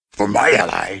For my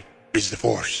ally is the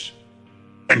Force.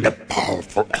 And a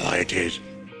powerful ally it is.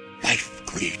 Life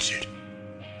creates it.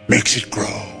 Makes it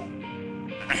grow.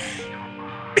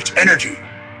 Its energy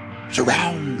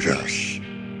surrounds us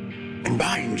and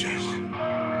binds us.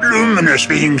 Luminous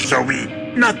beings so we,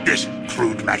 not this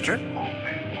crude matter.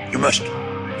 You must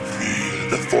feel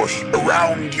the Force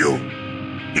around you.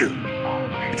 Here,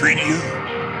 between you,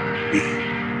 me,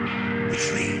 the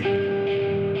tree,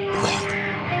 the rock,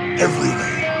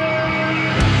 everywhere.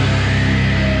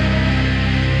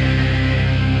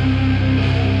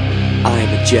 I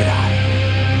am a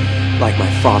Jedi, like my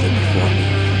father before me.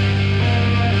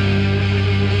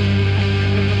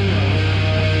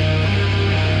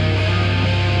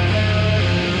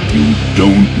 You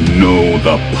don't know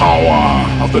the power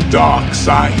of the dark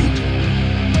side.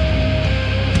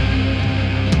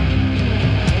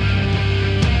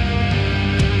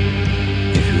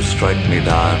 If you strike me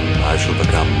down, I shall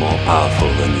become more powerful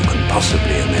than you can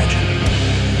possibly imagine.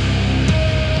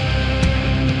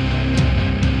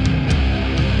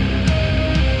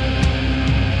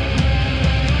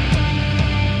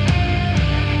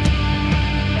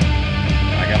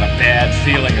 I got a bad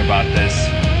feeling about this.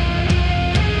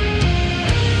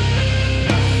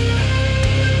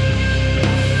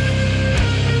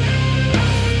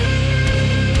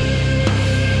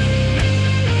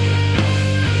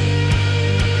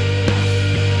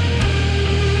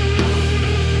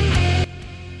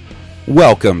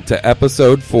 Welcome to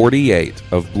episode 48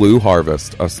 of Blue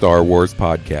Harvest, a Star Wars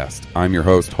podcast. I'm your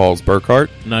host, Halls Burkhart.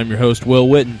 And I'm your host, Will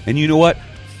Witten. And you know what?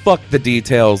 Fuck the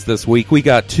details this week. We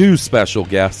got two special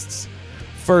guests.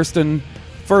 First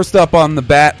up on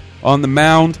the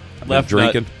mound, Left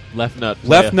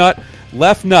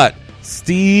nut,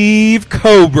 Steve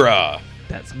Cobra.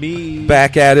 That's me.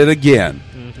 Back at it again.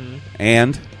 Mm-hmm.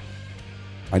 And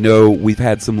I know we've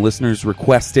had some listeners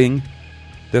requesting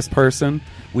this person.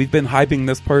 We've been hyping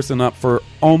this person up for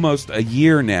almost a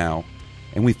year now,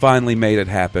 and we finally made it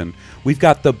happen. We've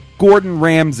got the Gordon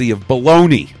Ramsay of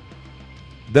bologna,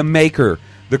 the maker,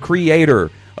 the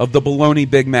creator of the bologna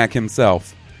Big Mac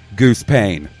himself, Goose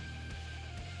Payne.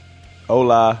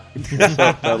 Hola. What's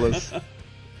up, fellas?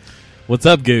 What's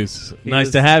up, Goose?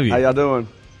 Nice to have you. How y'all doing?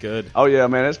 Good. Oh, yeah,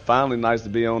 man. It's finally nice to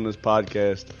be on this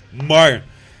podcast. Martin.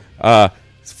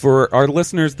 For our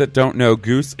listeners that don't know,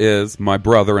 Goose is my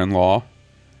brother-in-law.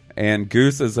 And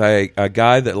Goose is a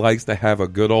guy that likes to have a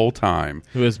good old time.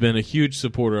 Who has been a huge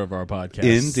supporter of our podcast.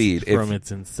 Indeed. From its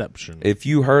inception. If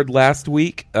you heard last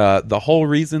week, the whole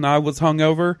reason I was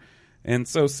hungover and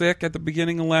so sick at the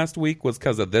beginning of last week was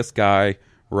because of this guy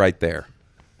right there.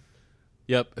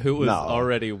 Yep, who was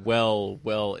already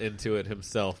well into it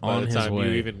himself by the time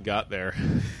you even got there.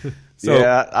 So,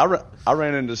 yeah, I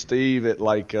ran into Steve at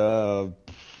like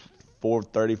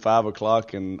 4:30, 5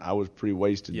 o'clock, and I was pretty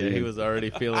wasted. Yeah, he was already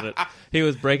feeling it. He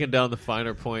was breaking down the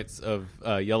finer points of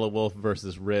Yellow Wolf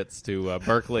versus Ritz to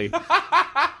Berkeley.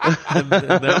 and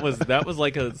that was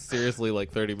like a seriously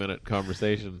 30-minute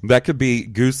conversation. That could be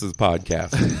Goose's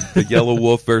podcast, the Yellow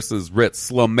Wolf versus Ritz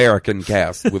Slow American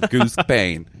cast with Goose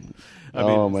Payne. I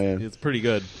mean, man, it's pretty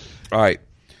good. All right,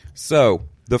 so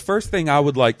the first thing I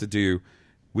would like to do,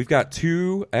 we've got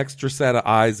two extra set of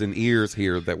eyes and ears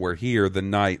here that were here the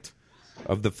night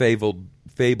of the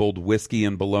fabled whiskey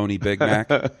and bologna Big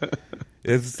Mac.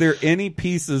 Is there any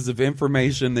pieces of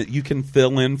information that you can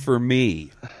fill in for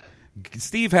me?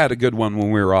 Steve had a good one when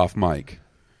we were off mic.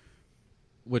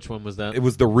 Which one was that? It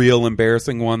was the real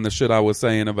embarrassing one, the shit I was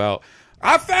saying about,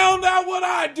 I found out what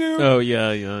I do. Oh,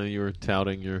 yeah, you were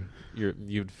touting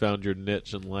you'd found your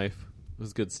niche in life. It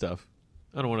was good stuff.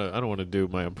 I don't want to do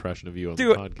my impression of you on the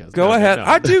podcast. Go ahead. No.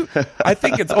 I do. I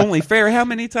think it's only fair. How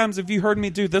many times have you heard me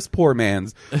do this poor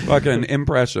man's fucking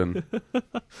impression?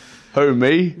 Who,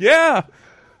 me? Yeah.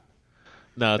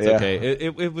 No, it's okay.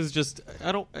 It was just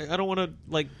I don't want to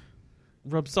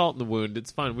rub salt in the wound.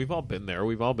 It's fine. We've all been there.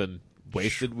 We've all been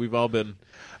wasted. We've all been.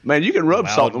 Man, you can rub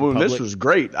salt in the wound. This was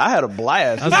great. I had a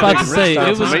blast. I was about to say,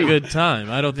 it was a good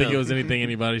time. I don't think it was anything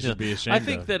anybody should be ashamed of. I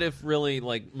think that if really,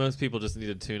 most people just need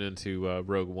to tune into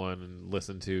Rogue One and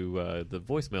listen to the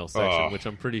voicemail section, which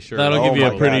I'm pretty sure... That'll give you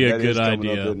a good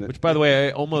idea. Up, which, by the way,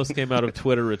 I almost came out of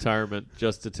Twitter retirement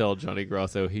just to tell Johnny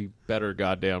Grosso he better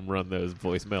goddamn run those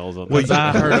voicemails on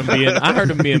that. I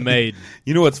heard him being made.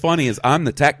 You know what's funny is I'm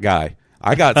the tech guy.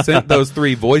 I got sent those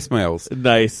 3 voicemails.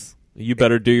 Nice. You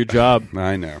better do your job.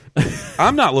 I know.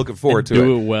 I'm not looking forward to it.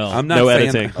 Do it well. I'm not no saying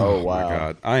editing. Oh, wow. My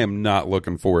God. I am not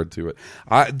looking forward to it.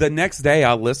 The next day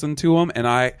I listened to them, and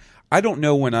I don't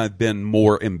know when I've been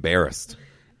more embarrassed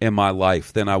in my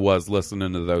life than I was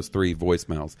listening to those 3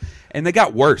 voicemails. And they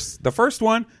got worse. The first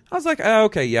one, I was like, oh,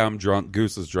 okay, yeah, I'm drunk.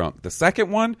 Goose is drunk. The second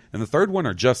one and the third one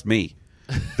are just me.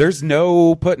 There's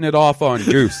no putting it off on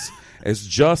Goose. It's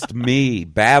just me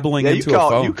babbling into a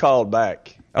phone. You called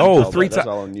back. Oh, 3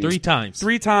 times. 3 times.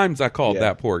 3 times I called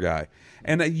that poor guy.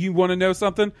 And you want to know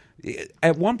something?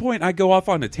 At one point, I go off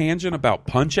on a tangent about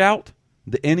Punch-Out,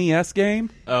 the NES game.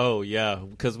 Oh, yeah,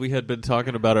 because we had been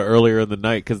talking about it earlier in the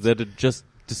night because they had just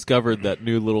discovered that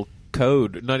new little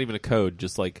code. Not even a code,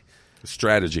 just like...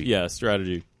 Strategy. Yeah,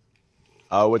 strategy.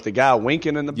 With the guy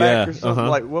winking in the back or Yeah, something.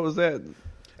 Like, what was that?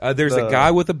 There's a guy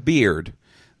with a beard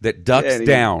that ducks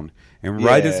down. And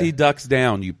right as he ducks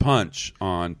down, you punch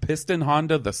on Piston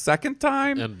Honda the second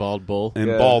time. And Bald Bull. And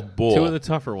Bald Bull. 2 of the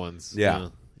tougher ones. Yeah.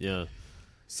 Yeah.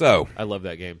 So I love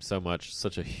that game so much.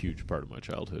 Such a huge part of my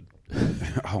childhood.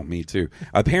 Oh, me too.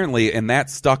 Apparently, and that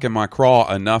stuck in my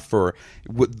craw enough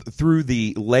through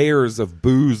the layers of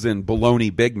booze and bologna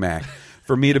Big Mac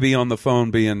for me to be on the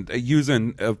phone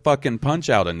using fucking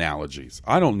Punch-Out analogies.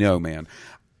 I don't know, man.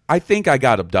 I think I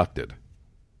got abducted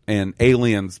and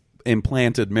aliens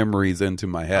implanted memories into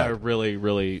my head. I really,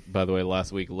 really, by the way,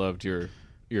 last week loved your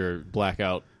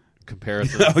blackout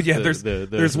comparison. Oh yeah,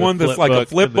 there's one that's like a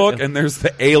flip book, and there's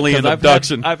the alien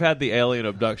abduction. I've had the alien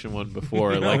abduction one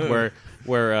before, like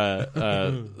where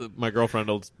my girlfriend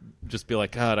will just be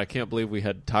like, God, I can't believe we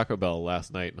had Taco Bell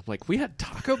last night. And I'm like, we had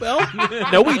Taco Bell?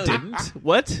 No, we didn't.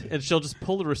 What? And she'll just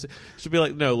pull the receipt. She'll be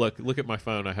like, no, look at my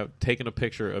phone. I have taken a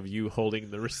picture of you holding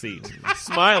the receipt,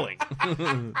 smiling,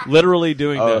 literally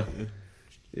doing that.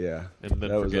 Yeah, and then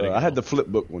that was, I had the flip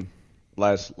book one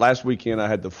last weekend. I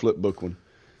had the flip book one.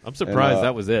 I'm surprised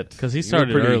that was it because he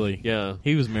started early. Yeah,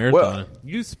 he was marathoning. Well,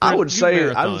 I would say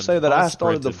that I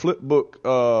started the flip book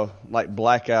like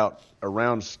blackout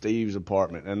around Steve's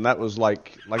apartment, and that was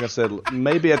like I said,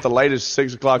 maybe at the latest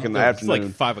 6 o'clock in the afternoon,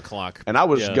 like 5 o'clock, and I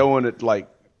was going at like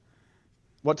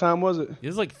what time was it? It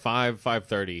was like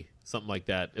 5:30, something like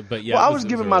that. But yeah, well, I was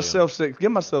giving myself 6.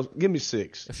 Give me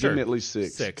 6. Sure. Give me at least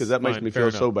 6 because that makes me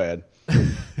feel so bad.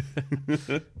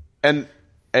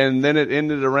 And then it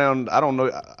ended around, I don't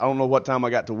know what time I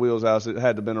got to Will's house. It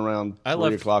had to have been around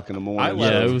 3 o'clock in the morning. I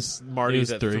left it was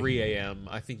Marty's at 3 a.m.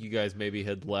 I think you guys maybe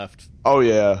had left. Oh,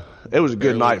 yeah. It was a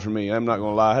good night for me. I'm not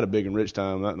going to lie. I had a big and rich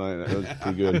time that night. It was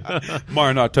pretty good.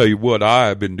 Martin, I'll tell you what. I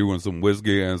have been doing some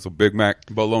whiskey and some Big Mac,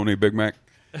 bologna Big Mac.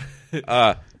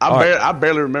 I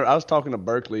barely remember. I was talking to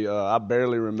Berkeley. I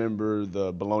barely remember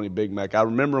the bologna Big Mac. I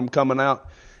remember them coming out,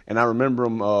 and I remember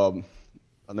them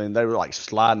they were like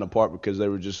sliding apart because they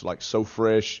were just like so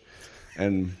fresh,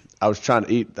 and I was trying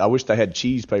to eat. I wish they had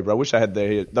cheese paper. I wish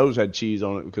those had cheese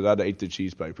on it because I'd ate the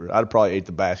cheese paper. I'd probably ate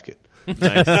the basket.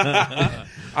 Nice.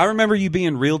 I remember you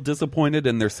being real disappointed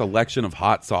in their selection of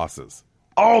hot sauces.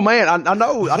 Oh man, I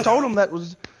know. I told them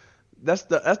that's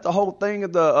the whole thing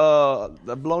of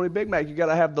the bologna Big Mac. You got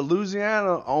to have the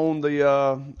Louisiana on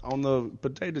the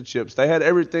potato chips. They had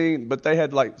everything, but they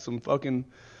had like some fucking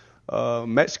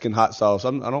Mexican hot sauce.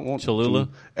 I don't want Cholula.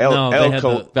 El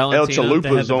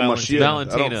Chalupa's on my shit.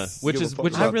 Valentina,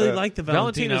 which I really like the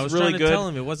Valentina. I was really trying to tell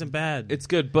him it wasn't bad. It's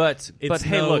good, but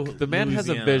hey, look, the man has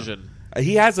a vision.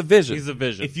 He has a vision. He's a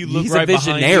vision. If you look He's right a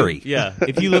visionary. Behind you, yeah.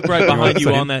 If you look right behind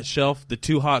you on that shelf, the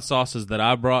 2 hot sauces that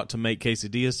I brought to make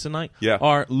quesadillas tonight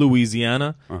are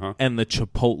Louisiana and the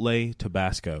Chipotle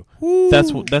Tabasco. Woo.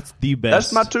 That's the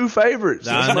best. That's my 2 favorites.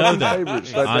 I know that.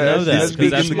 I know that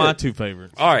because that's my 2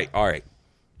 favorites. All right.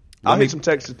 I'll hit some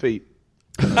Texas Pete.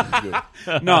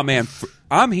 No, man.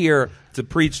 I'm here to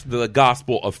preach the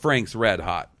gospel of Frank's Red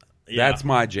Hot. Yeah. That's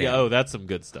my jam. Yeah, that's some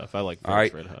good stuff. I like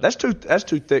Frank's Red Hot. That's too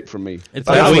thick for me. It's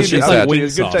like wing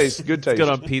sauce. Good taste. It's good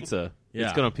on pizza. Yeah.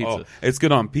 It's good on pizza. Oh, it's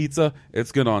good on pizza.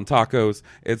 It's good on tacos.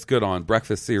 It's good on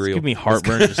breakfast cereal. Give me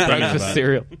heartburn just thinking about breakfast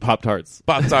cereal. Pop-Tarts.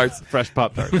 Fresh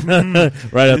Pop-Tarts.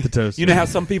 Right out the toast. You know how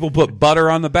some people put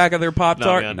butter on the back of their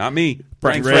Pop-Tart? No, not me.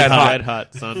 Frank's Red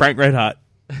Hot, son. Frank Red Hot.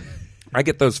 I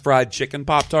get those fried chicken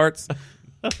Pop-Tarts.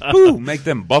 Ooh, make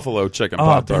them buffalo chicken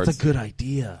Pop-Tarts. That's a good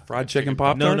idea. Fried chicken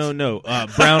Pop-Tarts? No.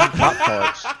 Brown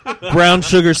Pop-Tarts. Brown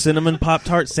sugar cinnamon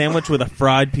Pop-Tart sandwich with a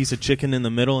fried piece of chicken in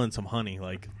the middle and some honey.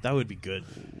 Like, that would be good.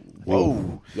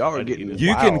 Whoa. Y'all are getting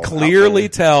You can clearly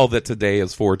tell that today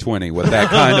is 420 with that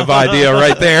kind of idea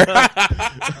right there.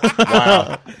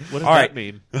 Wow. What does that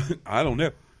mean? I don't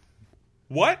know.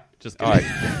 What? Just kidding. All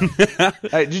right.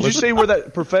 Hey, did you see where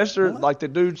that professor, like the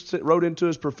dude wrote into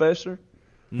his professor?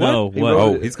 No, what?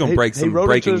 Oh, he's going to break some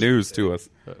breaking news to us.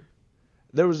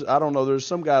 There was, I don't know, there was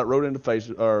some guy that wrote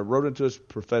into his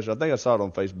professor. I think I saw it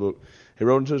on Facebook. He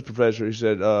wrote into his professor. He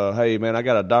said, hey, man, I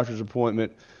got a doctor's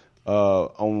appointment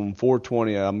on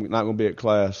 420. I'm not going to be at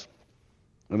class.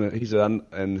 And he said,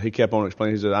 and he kept on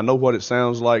explaining. He said, I know what it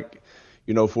sounds like.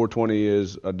 420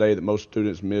 is a day that most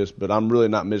students miss, but I'm really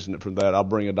not missing it from that. I'll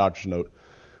bring a doctor's note.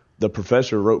 The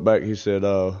professor wrote back. He said,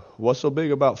 what's so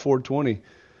big about 420?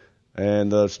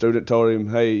 And the student told him,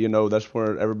 hey, that's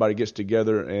where everybody gets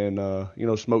together and,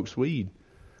 smokes weed.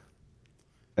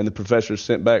 And the professor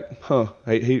sent back, huh.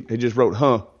 He just wrote,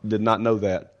 huh, did not know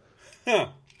that. Huh.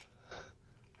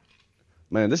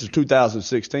 Man, this is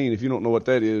 2016. If you don't know what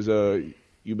that is,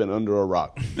 you've been under a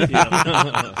rock.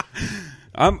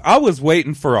 I was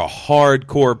waiting for a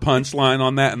hardcore punchline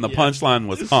on that, and the punchline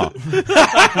was huh.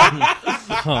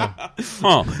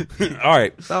 Huh. All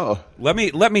right. Oh. Let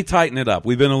me tighten it up.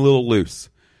 We've been a little loose.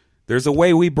 There's a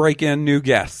way we break in new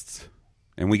guests,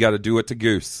 and we got to do it to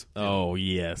Goose. Oh,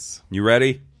 yes. You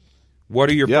ready? What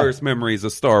are your first memories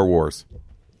of Star Wars?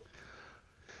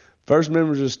 First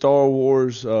memories of Star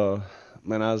Wars, man,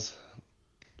 I was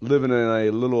living in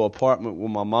a little apartment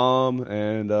with my mom,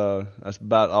 and that's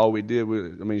about all we did.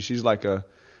 She's a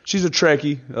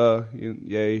Trekkie,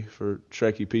 yay for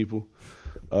Trekkie people,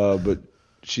 but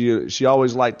she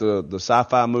always liked the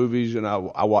sci-fi movies, and I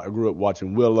grew up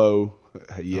watching Willow.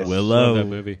 Yes, Willow, love that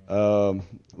movie.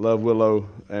 Love Willow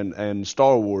and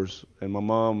Star Wars, and my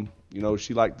mom,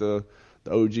 she liked the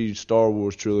OG Star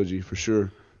Wars trilogy for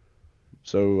sure.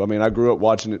 So I grew up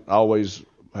watching it. I always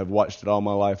have watched it all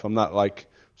my life. I'm not like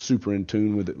super in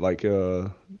tune with it like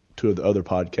two of the other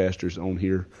podcasters on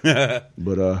here.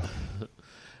 But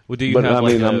well, do you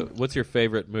have what's your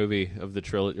favorite movie of the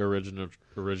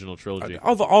original trilogy?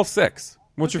 All six.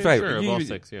 What's your favorite? Sure, of all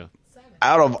six, yeah.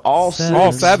 Out of all six,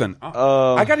 all seven.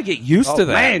 I got to get used to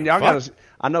that. Man, y'all got to.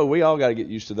 I know we all got to get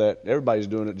used to that. Everybody's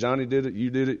doing it. Johnny did it.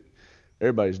 You did it.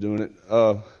 Everybody's doing it.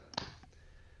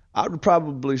 I would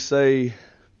probably say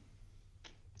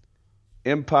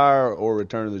Empire or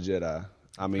Return of the Jedi.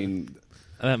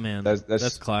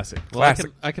 That's classic. Well,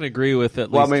 classic. I can agree with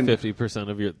at least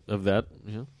 50% of that.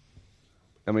 Yeah.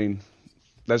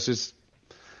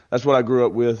 That's what I grew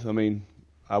up with.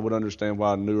 I would understand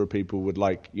why newer people would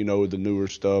like the newer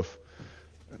stuff,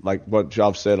 like what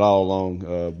y'all said all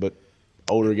along. But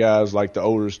older guys like the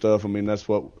older stuff.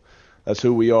 That's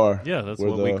who we are. Yeah, that's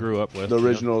what we grew up with. The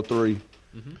original three.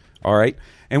 Mm-hmm. All right,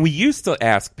 and we used to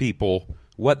ask people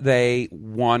what they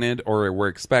wanted or were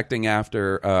expecting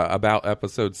after about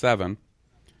Episode 7.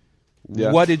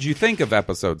 Yeah. What did you think of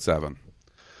Episode 7?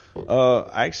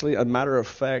 Actually, a matter of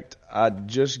fact, I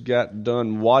just got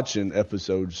done watching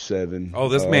Episode 7. Oh,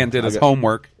 this man did his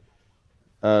homework.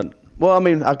 I kind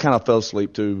of fell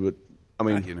asleep too, but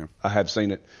I have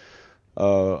seen it.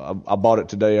 I bought it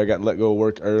today. I got let go of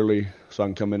work early so I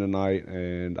can come in tonight,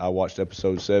 and I watched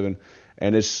Episode 7,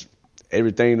 and it's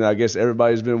everything that I guess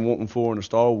everybody's been wanting for in a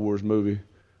Star Wars movie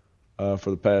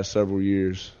for the past several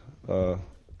years,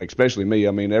 especially me.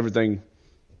 Everything,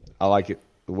 I like it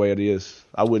the way it is.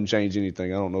 I wouldn't change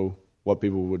anything. I don't know what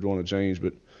people would want to change,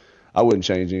 but I wouldn't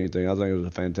change anything. I think it was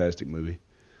a fantastic movie.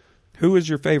 Who is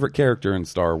your favorite character in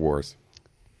Star Wars?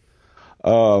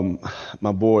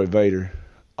 My boy Vader.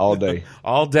 All day.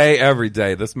 All day, every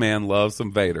day. This man loves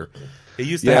some Vader. He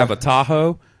used to have a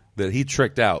Tahoe that he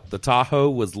tricked out. The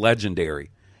Tahoe was legendary,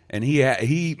 and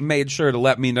he made sure to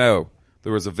let me know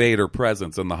there was a Vader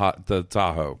presence in the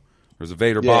Tahoe. There's a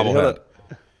Vader bobblehead.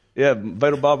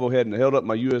 Vader bobblehead, and held up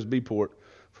my USB port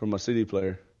for my CD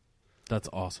player. That's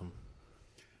awesome.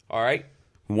 All right.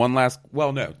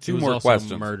 Two more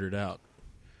questions. Murdered out.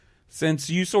 Since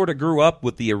you sort of grew up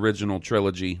with the original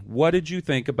trilogy, what did you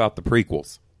think about the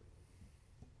prequels?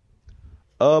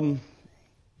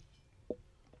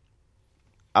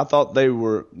 I thought they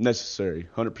were necessary,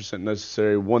 100%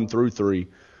 necessary. 1 through 3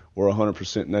 were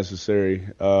 100% necessary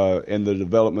in the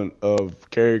development of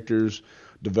characters,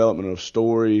 development of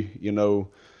story.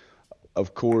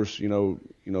 Of course,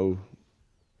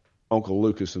 Uncle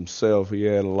Lucas himself, he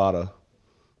had a lot of,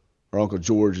 or Uncle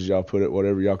George, as y'all put it,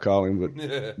 whatever y'all call him.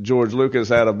 But George Lucas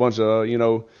had a bunch of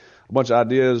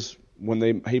ideas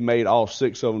when he made all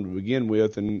 6 of them to begin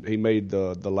with, and he made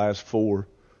the last 4,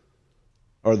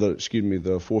 or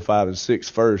the 4, 5, and 6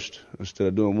 first instead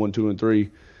of doing 1, 2, and 3.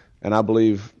 And I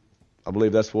believe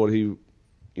that's what he,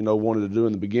 wanted to do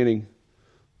in the beginning.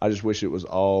 I just wish it was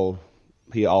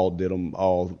he did them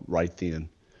all right then.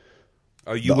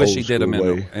 Oh, you wish he did them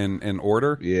in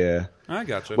order? Yeah. I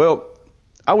got you. Well,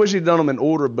 I wish he'd done them in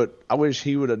order, but I wish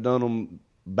he would have done them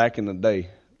back in the day,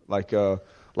 like the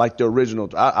original.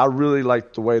 I really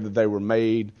like the way that they were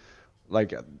made.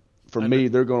 Like, for me,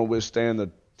 they're going to withstand the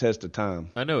test of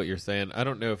time. I know what you're saying. I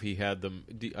don't know if he had them.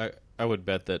 I would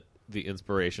bet that the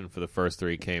inspiration for the first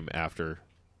 3 came after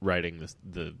writing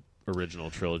the original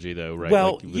trilogy, though, right?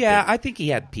 Well, I think he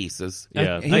had pieces.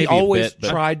 Yeah, he always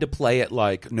tried to play it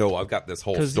like, no, I've got this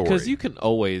whole story. Because you can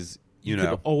always,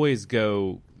 could always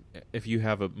go, if you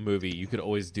have a movie, you could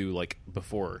always do like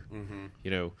before,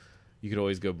 you could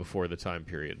always go before the time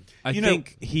period. I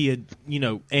think he had,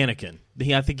 Anakin.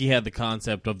 I think he had the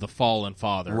concept of the fallen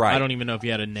father. Right. I don't even know if he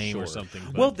had a name or something.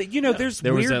 But well, there's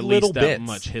there weird was at little least bits. that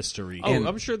much history. Oh,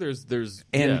 I'm sure there's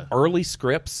early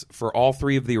scripts for all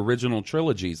three of the original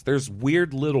trilogies. There's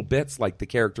weird little bits like the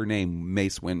character name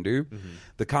Mace Windu.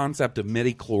 The concept of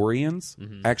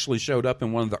midi-chlorians actually showed up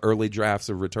in one of the early drafts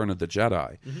of Return of the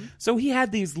Jedi. So he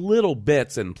had these little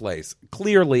bits in place.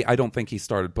 Clearly, I don't think he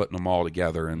started putting them all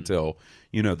together until,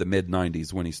 the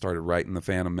mid-90s when he started writing The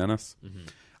Phantom Menace.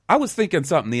 I was thinking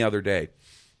something the other day.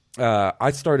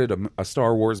 I started a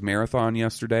Star Wars marathon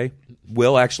yesterday.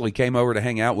 Will actually came over to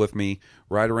hang out with me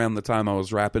right around the time I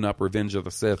was wrapping up Revenge of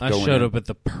the Sith. I showed up at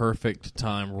the perfect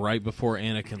time, right before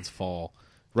Anakin's fall.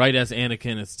 Right as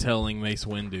Anakin is telling Mace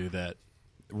Windu that...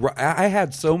 I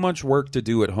had so much work to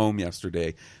do at home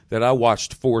yesterday that I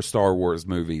watched 4 Star Wars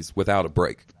movies without a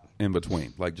break in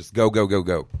between. Like, just go, go, go,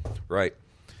 go. Right?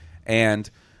 And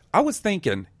I was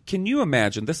thinking, can you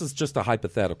imagine, this is just a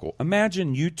hypothetical,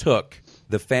 imagine you took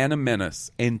The Phantom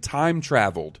Menace and time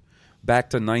traveled back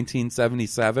to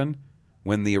 1977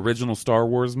 when the original Star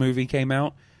Wars movie came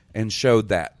out and showed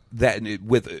that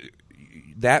with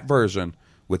that version,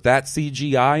 with that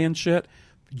CGI and shit,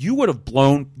 you would have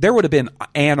there would have been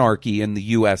anarchy in the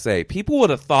USA. People would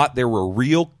have thought there were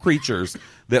real creatures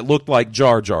that looked like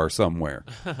Jar Jar somewhere.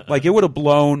 Like, it would have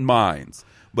blown minds.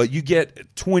 But you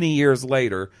get 20 years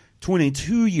later,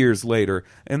 22 years later,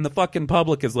 and the fucking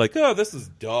public is like, oh, this is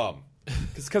dumb.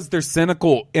 It's because they're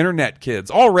cynical internet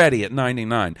kids already at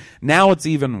 99. Now it's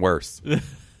even worse.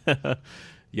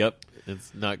 Yep.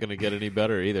 It's not going to get any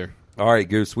better either. All right,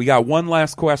 Goose. We got one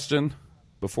last question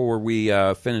before we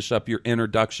finish up your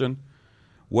introduction.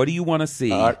 What do you want to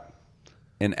see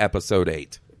in Episode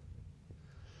 8?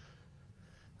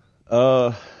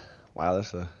 Wow,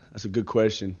 that's a good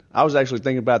question. I was actually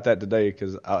thinking about that today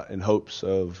because in hopes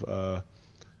of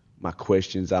my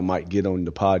questions I might get on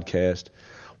the podcast.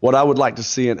 What I would like to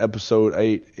see in Episode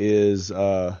 8 is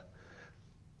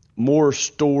more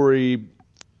story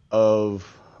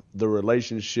of the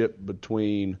relationship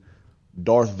between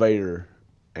Darth Vader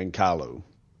and Kylo.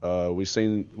 We've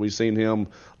seen him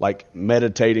like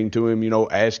meditating to him,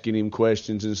 asking him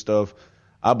questions and stuff.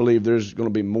 I believe there's going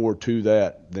to be more to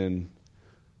that than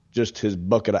just his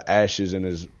bucket of ashes and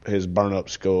his burn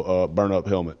up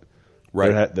helmet.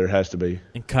 Right, there has to be.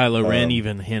 And Kylo Ren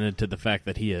even hinted to the fact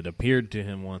that he had appeared to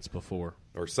him once before,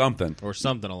 or something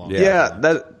along.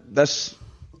 That's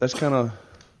kind of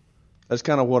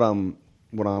what I'm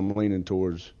leaning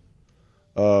towards.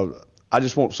 I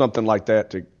just want something like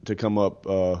that to come up.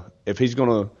 If he's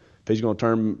gonna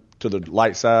turn to the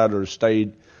light side or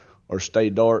stay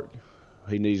dark,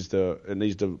 it needs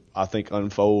to I think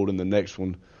unfold in the next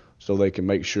one, so they can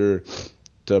make sure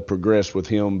to progress with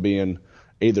him being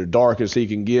either dark as he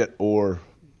can get, or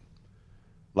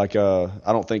like I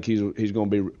don't think he's going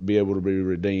to be able to be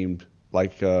redeemed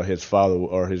like his father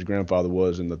or his grandfather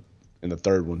was in the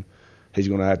third one. He's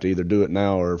going to have to either do it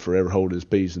now or forever hold his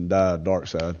peace and die dark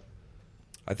side.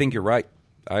 I think you're right.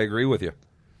 I agree with you.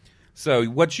 So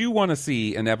what you want to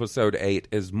see in Episode 8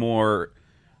 is more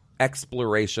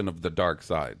exploration of the dark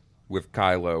side with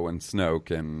Kylo and Snoke,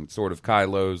 and sort of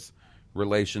Kylo's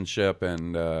relationship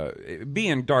and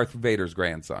being Darth Vader's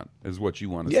grandson is what you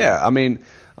want to see. Yeah, I mean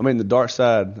the dark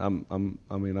side. I'm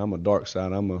a dark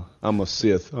side. I'm a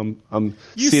Sith. I'm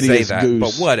you Sidious say that, Goose.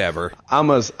 but whatever. I'm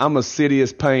a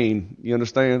Sidious Pain. You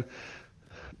understand?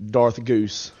 Darth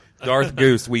Goose. Darth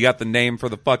Goose. We got the name for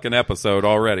the fucking episode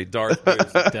already. Darth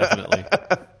Goose. Definitely.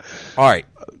 All right.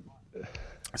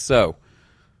 So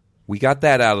we got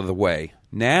that out of the way.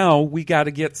 Now we got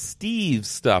to get Steve's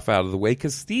stuff out of the way,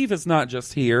 because Steve is not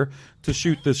just here to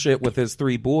shoot the shit with his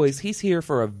 3 boys. He's here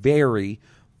for a very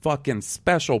fucking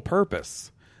special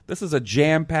purpose. This is a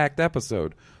jam-packed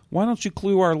episode. Why don't you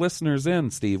clue our listeners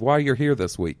in, Steve, why you're here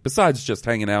this week, besides just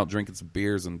hanging out, drinking some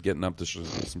beers, and getting up to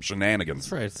some shenanigans?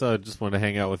 That's right. So I just wanted to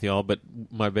hang out with y'all, but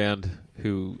my band,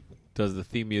 who does the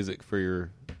theme music for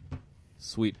your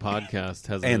sweet podcast,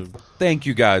 has thank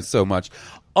you guys so much.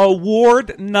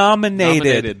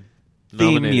 Award-nominated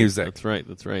theme music. That's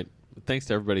right. Thanks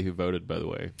to everybody who voted, by the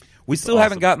way. We still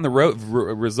haven't gotten the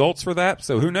results for that,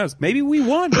 so who knows? Maybe we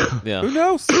won. Yeah. Who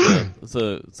knows?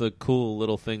 It's a cool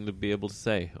little thing to be able to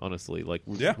say, honestly. Like,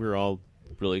 we're all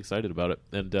really excited about it.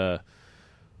 And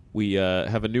we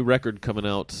have a new record coming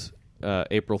out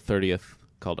April 30th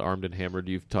called Armed and Hammered.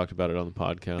 You've talked about it on the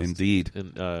podcast. Indeed.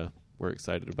 And we're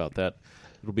excited about that.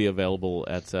 It'll be available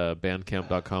at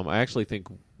bandcamp.com. I actually think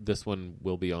this one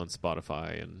will be on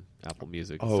Spotify and Apple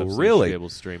Music. Oh, stuff, so really? you should be able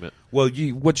to stream it. Well,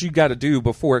 what you got to do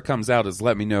before it comes out is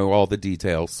let me know all the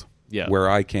details. Yeah. Where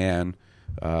I can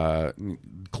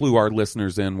clue our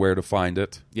listeners in where to find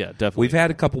it. Yeah, definitely. We've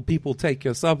had a couple people take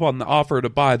us up on the offer to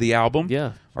buy the album.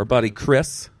 Yeah. Our buddy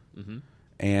Chris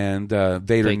and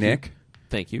Vader Nick.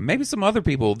 Thank you. Maybe some other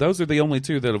people. Those are the only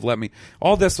two that have let me.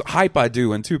 All this hype I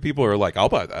do, and two people are like, I'll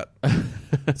buy that.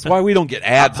 That's why we don't get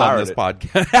ads on this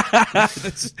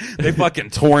podcast. They fucking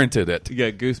torrented it.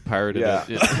 Yeah, Goose pirated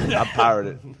it. I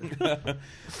pirated it.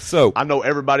 So I know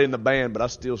everybody in the band, but I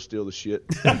still steal the shit.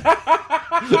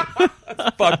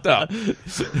 Fucked up.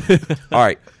 All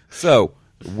right. So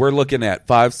we're looking at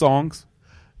 5 songs.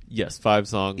 Yes, 5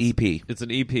 songs. EP. It's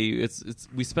an EP. It's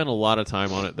we spent a lot of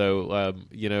time on it, though.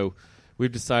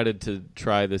 We've decided to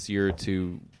try this year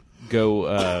to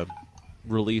go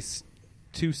release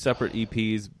 2 separate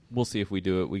EPs. We'll see if we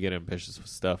do it. We get ambitious with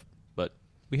stuff, but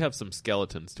we have some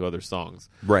skeletons to other songs.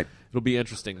 Right. It'll be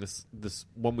interesting. This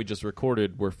one we just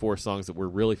recorded were 4 songs that we're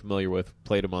really familiar with,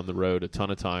 played them on the road a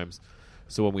ton of times.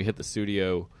 So when we hit the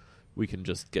studio, we can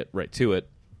just get right to it.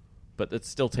 But it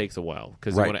still takes a while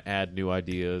because you want to add new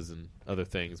ideas and other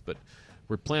things. But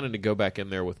we're planning to go back in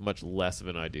there with much less of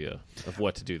an idea of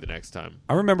what to do the next time.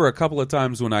 I remember a couple of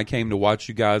times when I came to watch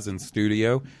you guys in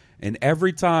studio, and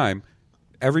every time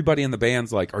everybody in the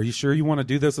band's like, are you sure you want to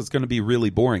do this? It's going to be really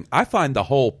boring. I find the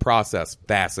whole process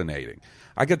fascinating.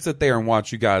 I could sit there and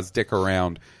watch you guys dick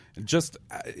around just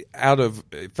out of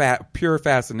pure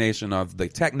fascination of the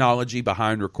technology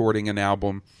behind recording an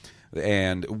album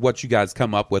and what you guys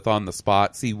come up with on the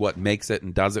spot, see what makes it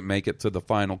and doesn't make it to the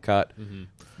final cut.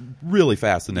 Really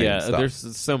fascinating stuff.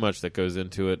 There's so much that goes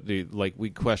into it. We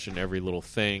question every little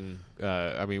thing.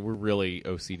 We're really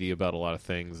OCD about a lot of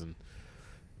things, and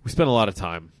we spend a lot of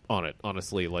time on it,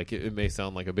 honestly. It may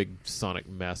sound like a big sonic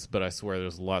mess, but I swear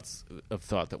there's lots of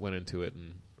thought that went into it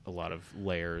and a lot of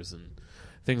layers and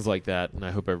things like that, and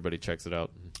I hope everybody checks it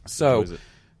out. So,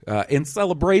 in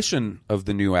celebration of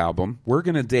the new album, we're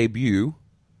going to debut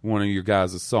one of your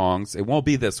guys' songs. It won't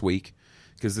be this week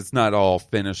because it's not all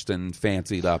finished and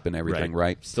fancied up and everything,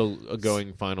 right? Still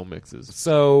going final mixes.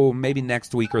 So maybe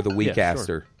next week or the week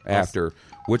after.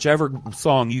 Whichever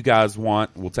song you guys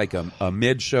want, we'll take a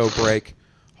mid-show break,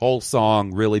 whole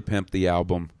song, really pimp the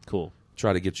album. Cool.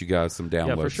 Try to get you guys some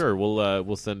downloads. Yeah, for sure.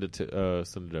 We'll send it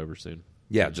over soon.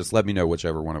 Yeah, just let me know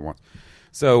whichever one it wants.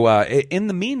 So in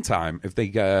the meantime, if they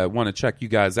want to check you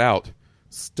guys out,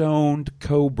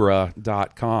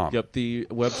 stonedcobra.com. Yep, the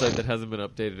website that hasn't been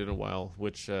updated in a while.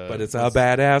 But it's a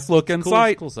badass looking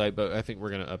site. Cool site, but I think we're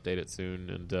going to update it soon.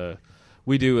 And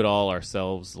we do it all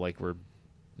ourselves. We're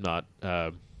not,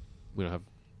 we don't have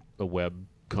a web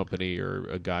company or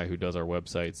a guy who does our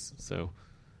websites. So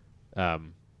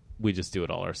we just do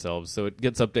it all ourselves. So it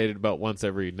gets updated about once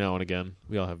every now and again.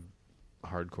 We all have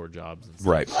hardcore jobs and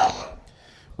stuff.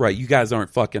 Right, you guys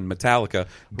aren't fucking Metallica.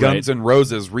 Guns N'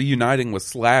 Roses reuniting with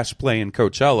Slash playing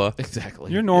Coachella.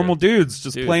 Exactly. You're normal dudes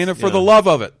just playing it for the love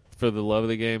of it. For the love of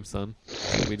the game, son.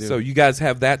 We do. So you guys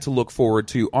have that to look forward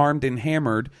to. Armed and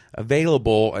Hammered,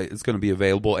 available. It's going to be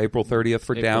available April 30th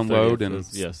for download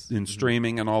 30th and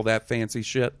streaming and all that fancy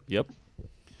shit. Yep.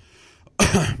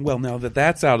 Well, now that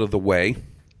that's out of the way,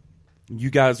 you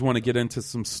guys want to get into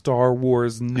some Star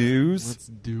Wars news? Let's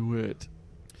do it.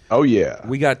 Oh, yeah.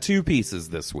 We got 2 pieces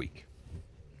this week.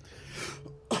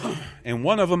 And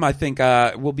one of them I think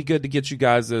will be good to get you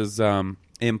guys'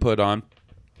 input on.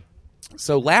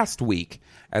 So last week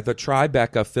at the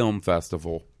Tribeca Film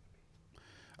Festival,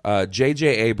 J.J.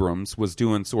 Abrams was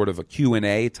doing sort of a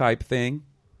Q&A type thing.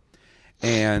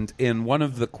 And in one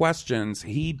of the questions,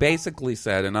 he basically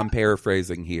said, and I'm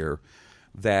paraphrasing here,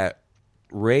 that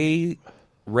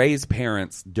Rey's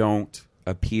parents don't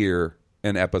appear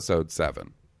in Episode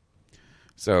 7.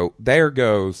 So there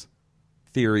goes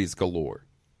theories galore.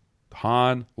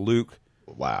 Han, Luke,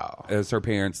 as her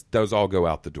parents, those all go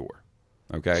out the door.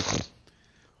 Okay?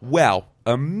 Well,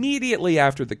 immediately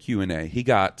after the Q&A, he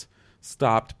got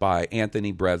stopped by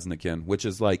Anthony Breznican, which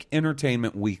is like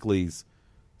Entertainment Weekly's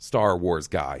Star Wars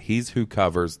guy. He's who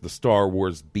covers the Star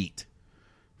Wars beat,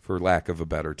 for lack of a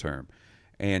better term.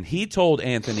 And he told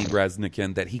Anthony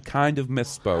Breznican that he kind of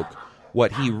misspoke.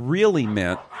 What he really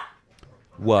meant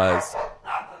was...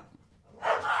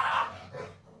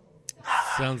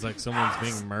 Sounds like someone's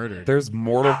being murdered. There's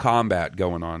Mortal Kombat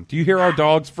going on. Do you hear our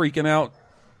dogs freaking out,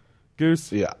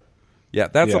 Goose? Yeah. Yeah,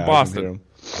 that's a Boston.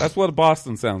 That's what a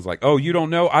Boston sounds like. Oh, you don't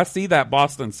know? I see that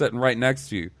Boston sitting right next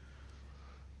to you.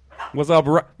 What's up,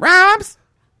 Robs?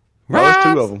 There's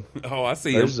 2 of them. Oh, I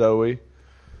see There's him. Zoe.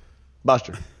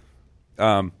 Buster.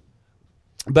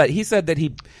 But he said that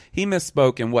he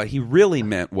misspoke, and what he really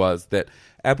meant was that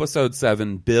episode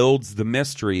 7 builds the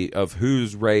mystery of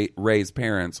whose Rey's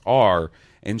parents are,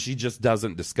 and she just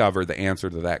doesn't discover the answer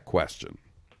to that question.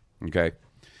 Okay?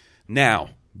 Now,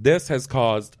 this has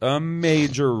caused a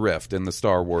major rift in the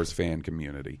Star Wars fan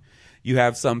community. You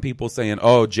have some people saying,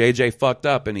 oh, JJ fucked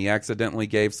up and he accidentally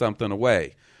gave something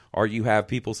away. Or you have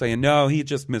people saying, no, he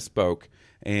just misspoke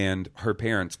and her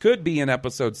parents could be in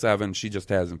episode 7. She just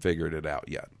hasn't figured it out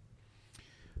yet.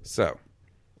 So,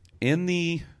 in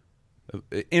the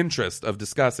interest of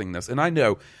discussing this, and I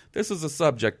know this is a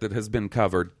subject that has been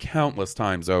covered countless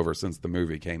times over since the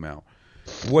movie came out.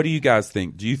 What do you guys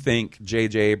think? Do you think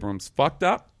J.J. Abrams fucked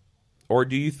up? Or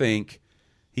do you think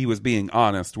he was being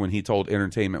honest when he told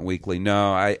Entertainment Weekly,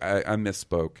 no, I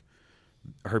misspoke.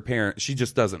 Her parent, she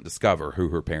just doesn't discover who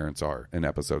her parents are in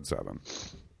episode 7.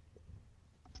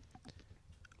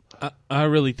 I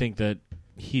really think that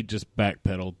he just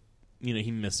backpedaled. You know,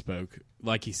 he misspoke.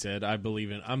 Like he said, I'm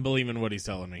believing what he's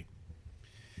telling me.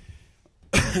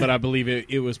 But I believe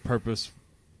it was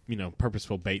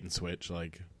purposeful bait and switch.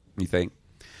 Like, you think?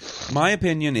 My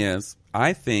opinion is,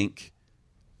 I think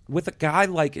with a guy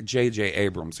like J.J.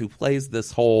 Abrams who plays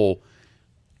this whole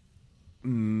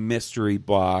mystery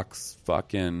box,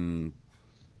 fucking,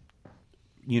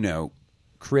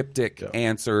 cryptic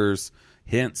answers,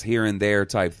 hints here and there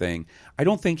type thing, I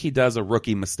don't think he does a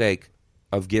rookie mistake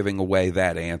of giving away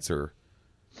that answer.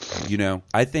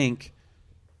 I think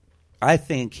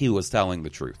he was telling the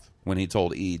truth when he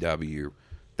told EW.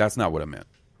 That's not what I meant.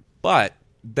 But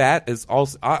that is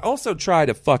also, I also try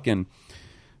to fucking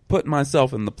put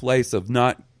myself in the place of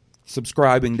not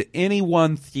subscribing to any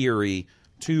one theory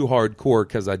too hardcore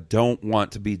because I don't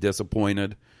want to be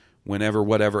disappointed whenever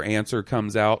whatever answer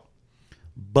comes out.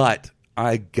 But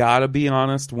I gotta be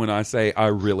honest when I say I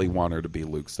really want her to be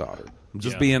Luke's daughter. I'm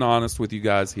just being honest with you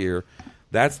guys here.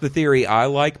 That's the theory I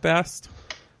like best.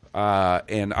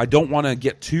 And I don't want to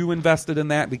get too invested in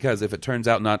that because if it turns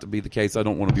out not to be the case, I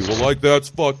don't want to be, that's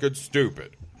fucking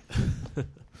stupid.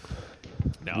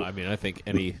 No, I mean, I think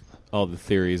all the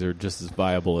theories are just as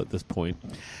viable at this point.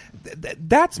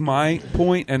 That's my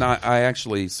point, and I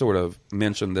actually sort of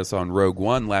mentioned this on Rogue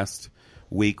One last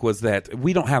week, was that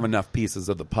we don't have enough pieces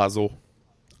of the puzzle,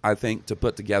 I think, to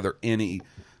put together any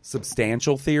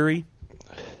substantial theory.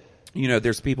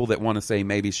 There's people that want to say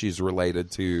maybe she's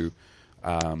related to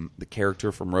the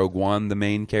character from Rogue One, the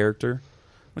main character,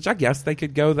 which I guess they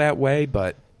could go that way,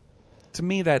 but to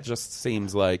me that just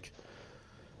seems like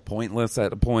pointless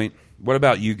at a point. What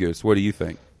about you, Goose? What do you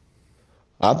think?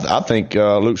 I think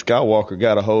Luke Skywalker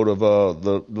got a hold of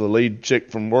the lead chick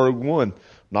from Rogue One,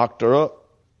 knocked her up,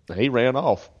 and he ran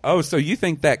off. Oh, so you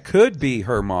think that could be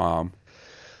her mom?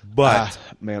 But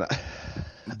man,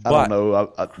 I don't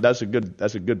know. That's a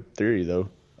good theory, though.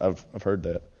 I've heard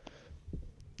that.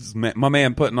 My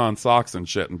man putting on socks and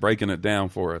shit and breaking it down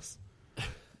for us.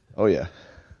 Oh yeah.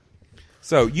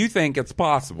 So you think it's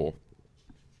possible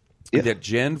that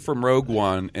Jen from Rogue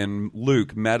One and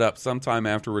Luke met up sometime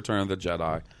after Return of the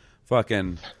Jedi,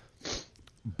 fucking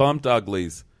bumped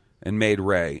uglies and made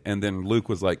Rey, and then Luke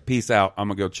was like, "Peace out. I'm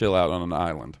gonna go chill out on an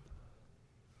island."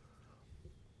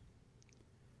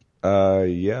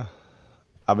 Yeah.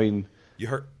 I mean, you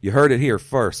heard it here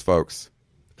first, folks.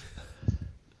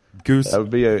 Goose. That would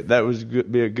be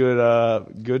a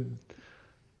good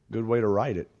way to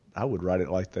write it. I would write it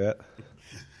like that.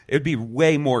 It'd be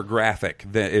way more graphic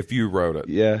than if you wrote it.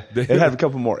 Yeah, it'd have a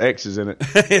couple more X's in it.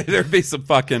 There'd be some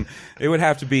fucking. It would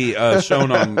have to be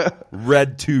shown on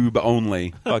RedTube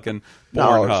only. Fucking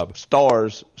Pornhub.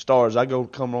 Stars. I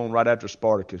come on right after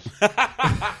Spartacus.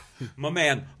 My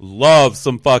man loves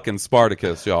some fucking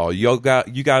Spartacus, y'all. You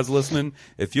guys listening?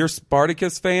 If you're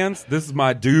Spartacus fans, this is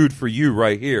my dude for you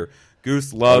right here.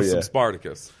 Goose loves some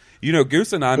Spartacus.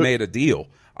 Goose and I made a deal.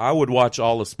 I would watch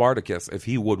all of Spartacus if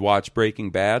he would watch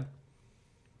Breaking Bad.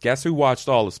 Guess who watched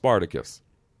all of Spartacus?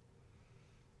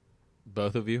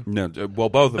 Both of you? No, well,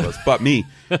 both of us, but me.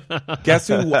 Guess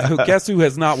who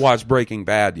has not watched Breaking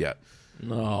Bad yet?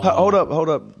 No. Hold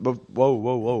up.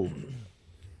 Whoa.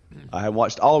 I haven't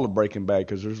watched all of Breaking Bad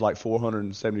because there's like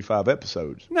 475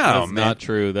 episodes. No, that's man. Not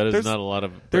true. There's not a lot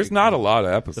of. There's not a lot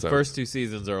of episodes. The first 2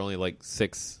 seasons are only like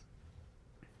 6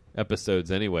 episodes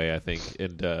anyway, I think,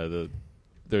 and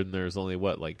there's only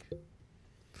like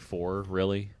 4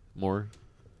 really more,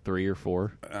 3 or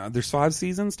 4. There's 5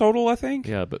 seasons total, I think.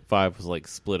 Yeah, but 5 was like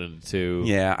split into 2.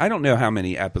 Yeah, I don't know how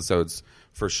many episodes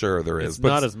for sure there is. It's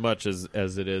not as much as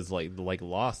it is like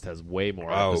Lost has way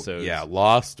more episodes. Yeah,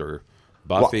 Lost or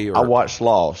Buffy. I watched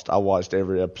Lost. I watched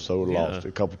every episode of Lost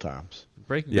a couple times.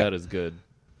 Breaking Bad is good.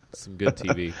 some good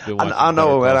TV. I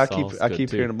know, man. I Good keep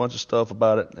too. hearing a bunch of stuff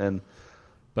about it,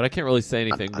 But I can't really say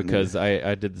anything because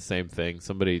I did the same thing.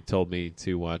 Somebody told me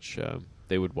to watch.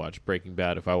 They would watch Breaking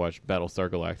Bad if I watched Battlestar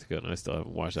Galactica, and I still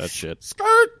haven't watched that shit.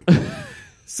 Skirt.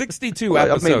 62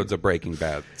 episodes of Breaking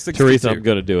Bad. 62. Teresa, I'm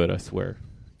going to do it. I swear.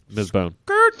 Ms. Bone.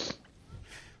 Skirt.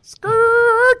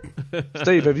 Skirt.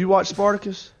 Steve, have you watched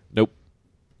Spartacus? Nope.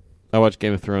 I watch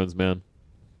Game of Thrones, man.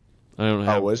 I don't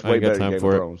have. It's I way ain't got better than time Game for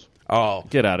of it. Thrones. Oh,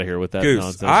 Get out of here with that Goose,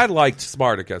 nonsense. I liked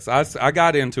Spartacus. I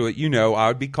got into it. You know, I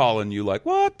would be calling you like,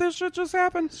 "What? This shit just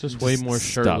happened." It's just way more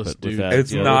Stop shirtless, it with dude. that.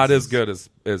 It's Yeah, not this as good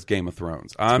as Game of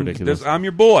Thrones. ridiculous. I'm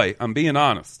your boy. I'm being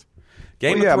honest.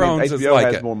 Game of Thrones is HBO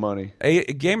like has more money.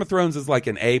 Game of Thrones is like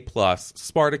an A plus.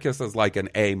 Spartacus is like an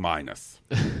A minus.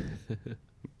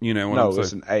 You know what I'm No, saying?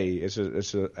 it's an A.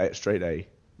 It's a straight A.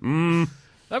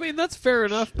 I mean, that's fair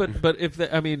enough, but if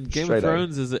Game Straight of A.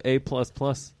 Thrones is an A++.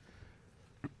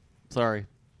 Sorry.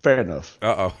 Fair enough.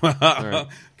 Uh-oh. right.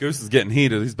 Goose is getting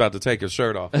heated. He's about to take his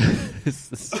shirt off. It's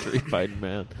the street fighting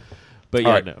man. But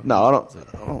All yeah, right. No, I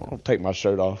don't take my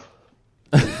shirt off.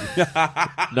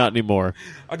 not anymore.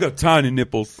 I got tiny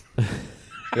nipples. I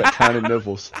got tiny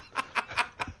nipples.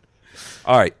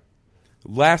 All right.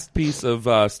 Last piece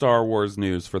of Star Wars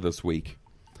news for this week.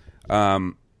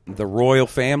 The royal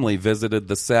family visited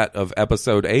the set of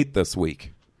Episode 8 this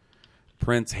week.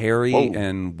 Prince Harry Whoa.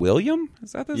 and William?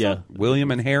 Is that this? Yeah.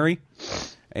 William and Harry.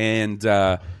 And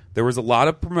there was a lot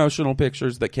of promotional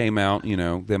pictures that came out, you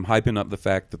know, them hyping up the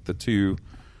fact that the two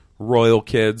royal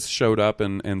kids showed up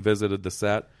and visited the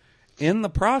set. In the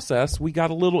process, we got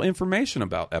a little information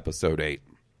about Episode 8.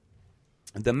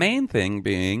 The main thing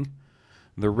being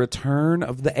the return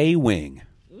of the A-Wing.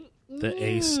 The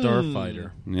A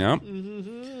Starfighter.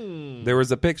 Yep. There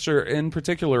was a picture in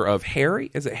particular of Harry.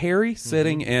 Is it Harry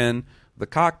sitting in the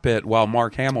cockpit while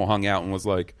Mark Hamill hung out and was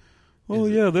like, "Oh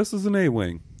yeah, this is an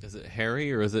A-Wing." Is it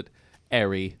Harry or is it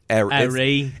Airy?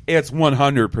 Harry. It's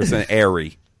 100%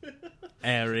 airy.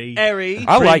 Harry.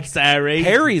 I like Prince Harry.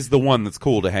 Harry's the one that's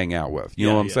cool to hang out with. You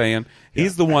know what I'm saying?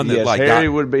 He's the one that Yes, like Harry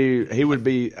got, would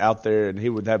be out there and he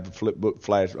would have the flip book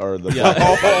flash or the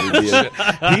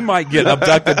he might get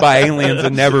abducted by aliens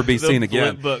and never be seen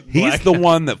again. flip book He's the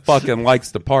one that fucking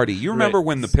likes to party. You remember Right.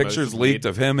 when the Smoking pictures weed. leaked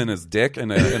of him and his dick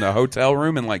in a hotel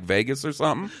room in like Vegas or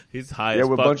something He's high Yeah, as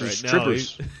with a fuck bunch of right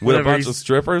strippers. now. with a Whenever bunch he's- of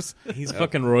strippers? He's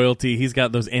fucking royalty. He's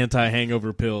got those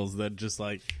anti-hangover pills that just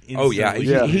like. Oh yeah,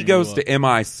 instantly he goes you to up.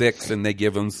 MI6 and they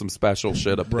give him some special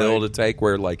shit, a pill to take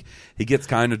where like he gets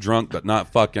kind of drunk but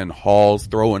not fucking hauls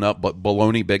throwing up but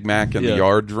bologna Big Mac in the Yeah.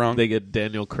 yard drunk. They get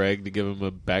Daniel Craig to give him a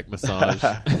back massage.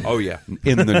 Oh yeah,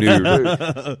 in the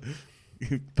nude.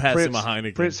 Pass him a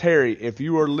Heineken. Prince Harry, if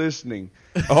you are listening,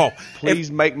 Oh, please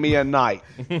make me a knight.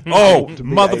 oh, to be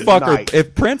motherfucker! a knight.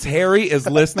 If Prince Harry is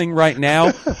listening right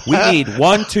now, we need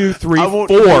 1, 2, 3, I want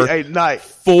 4, to be a knight.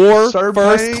 4 Sir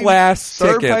first Payne- class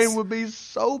Sir tickets Payne would be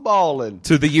so ballin'.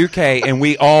 to the UK, and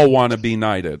we all want to be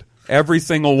knighted. Every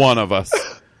single one of us.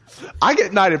 I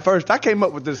get knighted first. I came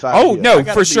up with this idea. Oh no, I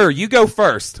gotta for be- sure. You go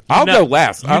first. I'll go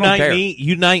last. I don't Unite care. me,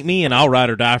 unite me, and I'll ride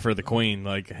or die for the queen.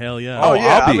 Like hell yeah. Oh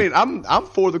yeah, I'll I be- mean, I'm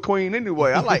for the queen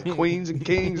anyway. I like queens and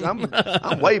kings. I'm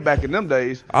way back in them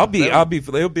days. I'll be.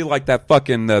 It'll be like that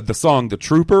fucking the song "The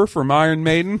Trooper" from Iron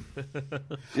Maiden.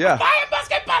 Yeah,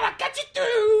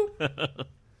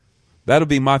 That'll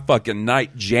be my fucking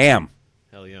night jam.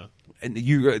 Hell yeah. And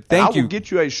you, I thank will you.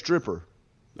 get you a stripper.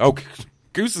 Oh,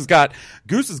 Goose has got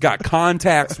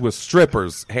contacts with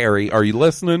strippers. Harry, are you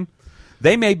listening?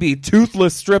 They may be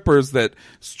toothless strippers that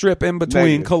strip in between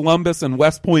Negative. Columbus and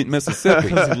West Point, Mississippi.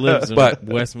 He lives in But-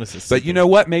 West Mississippi. But you know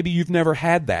what? Maybe you've never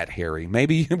had that, Harry.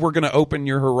 Maybe we're going to open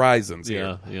your horizons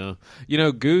here. Yeah. You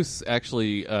know, Goose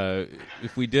actually,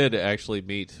 if we did actually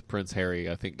meet Prince Harry,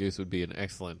 I think Goose would be an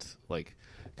excellent, like,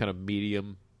 kind of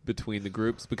medium between the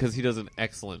groups because he does an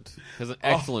excellent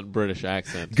British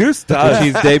accent. Goose does.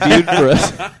 He's debuted for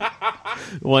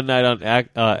us one night on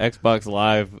Xbox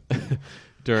Live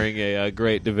during a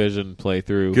Great Division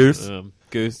playthrough. Goose?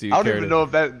 Goose, do you I don't care even to- know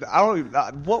if that. I don't even.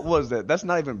 What was that? That's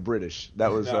not even British.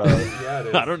 That was.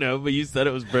 I don't know, but you said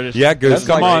it was British. Yeah, Goose, That's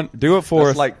come like- on. Do it for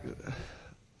us.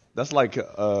 That's like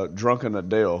drunken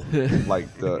Adele,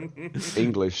 like the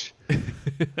English.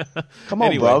 Come on,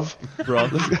 Anyway.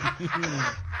 bruv.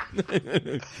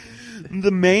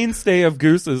 The mainstay of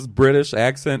Goose's British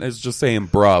accent is just saying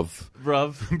bruv.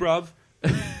 Bruv. Bruv.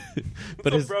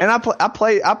 But his, And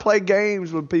I play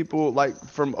games with people like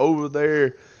from over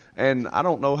there, and I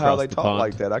don't know how Across they the talk pond.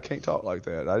 like that. I can't talk like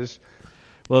that.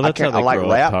 well, I that's can't. how I they like grow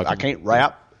up rap. talking. I can't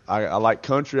rap. I like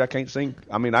country. I can't sing.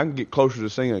 I mean, I can get closer to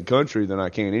singing country than I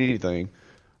can anything.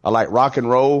 I like rock and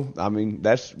roll. I mean,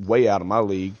 that's way out of my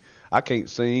league. I can't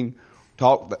sing,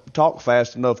 talk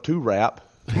fast enough to rap.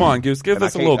 Come on, Goose, give And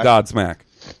us a little Godsmack.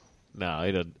 No,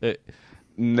 he didn't.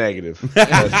 Negative.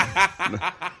 That's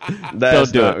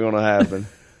Don't do not it. going to happen.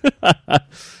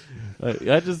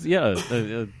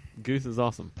 Goose is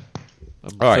awesome.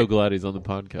 I'm All so right. glad he's on the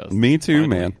podcast. Me too,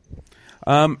 Finally.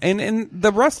 man. And in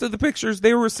the rest of the pictures,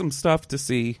 there was some stuff to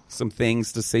see, some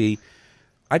things to see.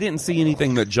 I didn't see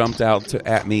anything that jumped out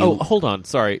at me. Oh, hold on.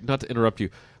 Sorry, not to interrupt you,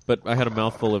 but I had a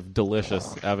mouthful of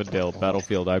delicious Avondale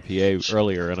Battlefield IPA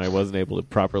earlier, and I wasn't able to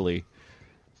properly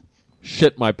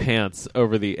shit my pants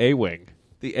over the A-Wing.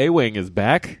 The A-Wing is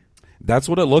back? That's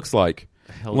what it looks like.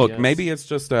 Hell Look, yes. maybe it's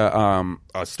just a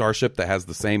starship that has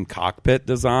the same cockpit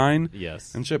design,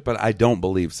 Yes. and shit, but I don't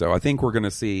believe so. I think we're going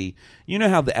to see. You know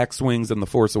how the X-wings in the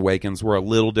Force Awakens were a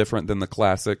little different than the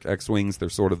classic X-wings. They're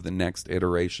sort of the next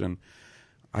iteration.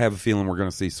 I have a feeling we're going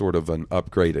to see sort of an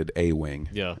upgraded A-wing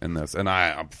in this, and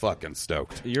I'm fucking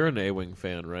stoked. You're an A-Wing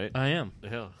fan, right? I am.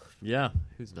 Yeah. Yeah.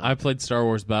 Who's not? I played Star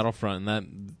Wars Battlefront,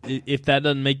 and if that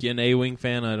doesn't make you an A-Wing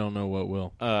fan, I don't know what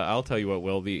will. I'll tell you what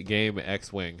will. The game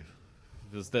X-Wing.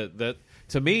 That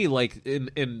to me, like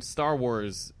in Star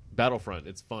Wars Battlefront,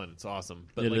 it's fun. It's awesome.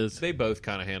 But It like, is. they both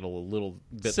kind of handle a little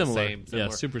bit Similar. the same. Yeah,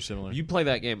 super similar. You play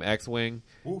that game X-Wing,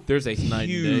 there's a Night and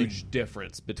huge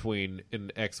difference between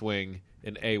an X-Wing,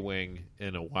 an A-Wing,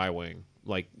 and a Y-Wing.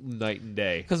 Like night and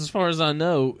day. Because as far as I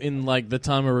know, in like the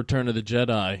time of Return of the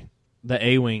Jedi, the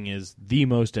A-Wing is the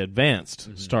most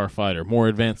advanced starfighter, more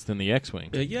advanced than the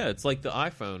X-Wing. Yeah, it's like the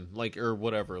iPhone, like or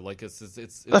whatever. Like it's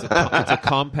a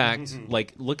compact.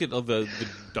 Like look at the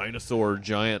dinosaur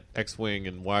giant X-wing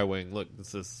and Y-wing. Look,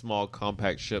 it's a small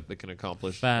compact ship that can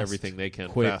accomplish Fast, everything they can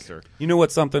quick. faster. You know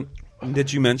what? Something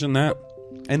did you mention that?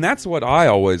 And that's what I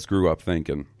always grew up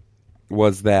thinking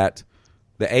was that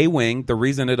the A-wing. The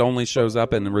reason it only shows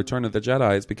up in Return of the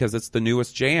Jedi is because it's the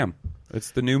newest jam.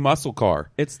 It's the new muscle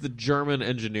car. It's the German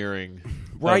engineering,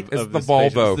 Right, Of, it's of the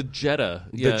space. Volvo. It's the Jetta.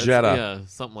 The Yeah, it's- Jetta. Yeah,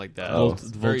 something like that. Volt-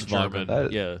 It's very Volkswagen.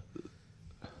 German. Yeah.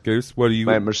 Goose, what do you?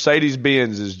 Man,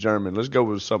 Mercedes-Benz is German. Let's go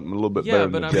with something a little bit Yeah, better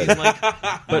but than I the mean, Jetta. like,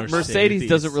 but Mercedes Mercedes.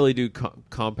 doesn't really do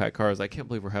compact cars. I can't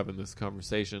believe we're having this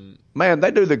conversation. Man, they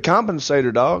do the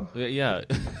compensator, dog. Yeah,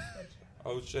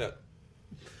 Oh shit!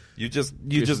 You just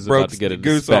Goose is broke about to get into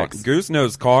Goose specs. on. Goose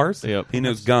knows cars. Yep. He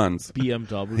knows guns.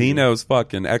 BMW. He knows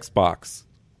fucking Xbox,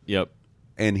 yep.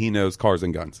 and he knows cars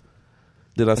and guns.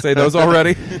 Did I say those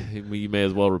already? You may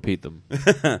as well repeat them.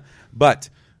 But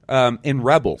in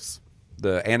Rebels,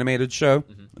 the animated show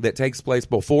that takes place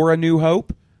before A New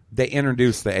Hope, they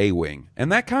introduced the A-Wing.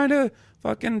 And that kind of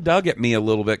fucking dug at me a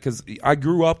little bit because I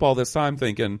grew up all this time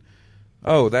thinking,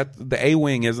 oh, that the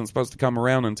A-Wing isn't supposed to come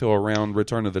around until around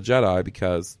Return of the Jedi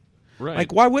because, Right.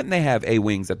 like, why wouldn't they have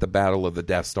A-Wings at the Battle of the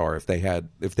Death Star if they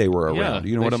were around? Yeah,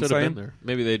 You know they what I'm should have saying? been there.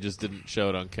 Maybe they just didn't show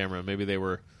it on camera. Maybe they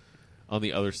were on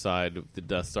the other side of the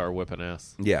Death Star whipping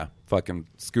ass. Yeah, fucking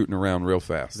scooting around real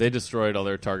fast. They destroyed all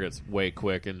their targets way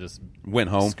quick and just Went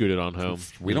home. scooted on home.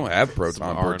 We don't have Some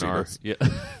proton R&R. torpedoes. Yeah,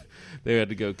 they had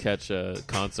to go catch a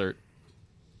concert.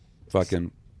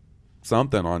 Fucking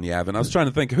something on Yavin. I was trying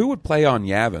to think who would play on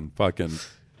Yavin. Fucking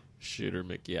Shooter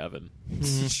McYavin.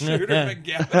 Shooter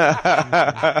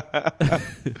McGavin.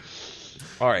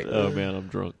 All right. Oh man, I'm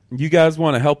drunk. You guys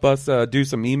want to help us do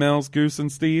some emails, Goose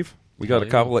and Steve? We got a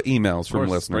Yeah. couple of emails from Of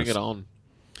course, listeners. bring it on.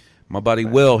 My buddy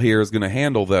Will here is going to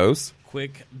handle those.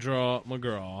 Quick Draw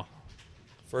McGraw.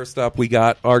 First up, we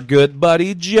got our good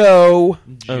buddy Joe.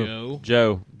 Joe.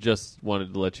 Joe, just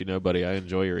wanted to let you know, buddy, I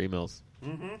enjoy your emails.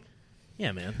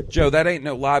 Yeah, man. Joe, that ain't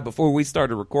no lie. Before we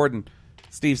started recording,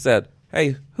 Steve said,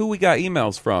 hey, who we got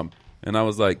emails from? And I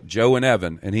was like, Joe and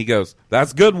Evan. And he goes,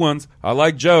 that's good ones. I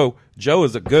like Joe. Joe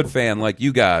is a good fan like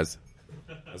you guys.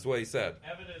 That's what he said.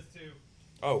 Evan is too.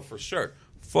 Oh, for sure.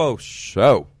 For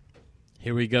sure.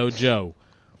 Here we go, Joe.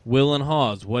 Will and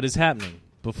Hawes, what is happening?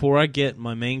 Before I get to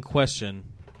my main question,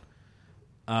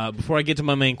 I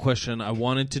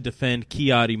wanted to defend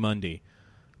Ki-Adi-Mundi.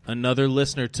 Another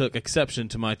listener took exception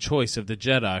to my choice of the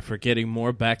Jedi for getting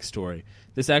more backstory.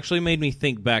 This actually made me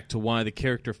think back to why the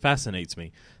character fascinates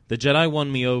me. The Jedi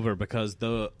won me over because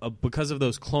of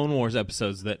those Clone Wars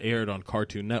episodes that aired on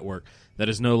Cartoon Network that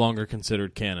is no longer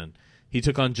considered canon. He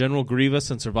took on General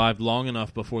Grievous and survived long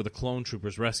enough before the clone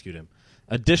troopers rescued him.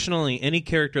 Additionally, any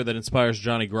character that inspires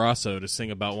Johnny Grosso to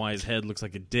sing about why his head looks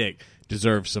like a dick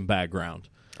deserves some background.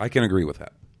 I can agree with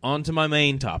that. On to my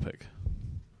main topic.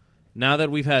 Now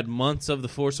that we've had months of The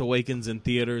Force Awakens in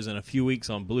theaters and a few weeks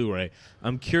on Blu-ray,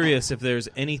 I'm curious if there's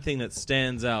anything that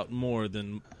stands out more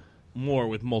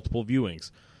with multiple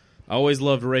viewings. I always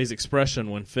loved Rey's expression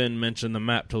when Finn mentioned the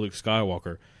map to Luke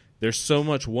Skywalker. There's so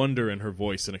much wonder in her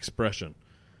voice and expression.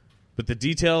 But the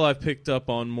detail I've picked up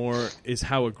on more is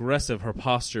how aggressive her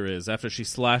posture is after she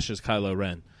slashes Kylo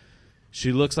Ren.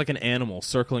 She looks like an animal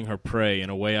circling her prey in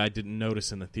a way I didn't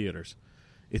notice in the theaters.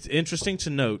 It's interesting to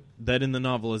note that in the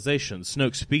novelization,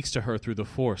 Snoke speaks to her through the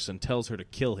Force and tells her to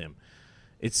kill him.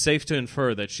 It's safe to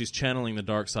infer that she's channeling the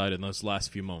dark side in those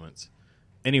last few moments.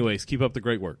 Anyways, keep up the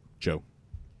great work, Joe.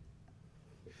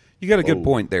 You got a good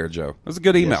point there, Joe. That was a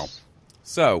good email. Yes.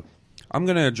 So, I'm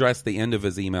going to address the end of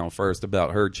his email first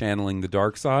about her channeling the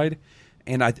dark side,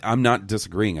 and I'm not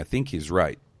disagreeing. I think he's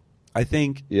right. I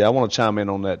think... Yeah, I want to chime in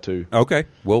on that, too. Okay.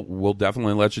 We'll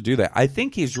definitely let you do that. I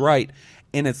think he's right,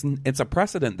 and it's a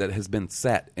precedent that has been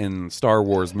set in Star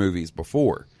Wars movies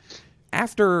before.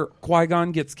 After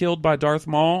Qui-Gon gets killed by Darth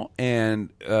Maul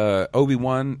and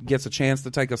Obi-Wan gets a chance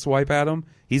to take a swipe at him,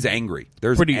 he's angry.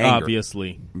 There's pretty anger.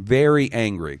 obviously. Very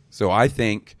angry. So I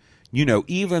think,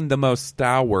 even the most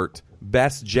stalwart,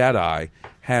 best Jedi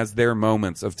has their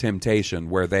moments of temptation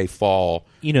where they fall.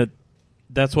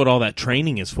 That's what all that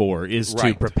training is for, is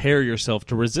Right. to prepare yourself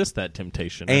to resist that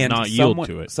temptation and not yield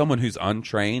to it. Someone who's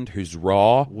untrained, who's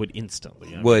raw, Would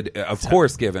instantly. of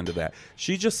course, give into that.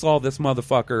 She just saw this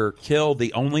motherfucker kill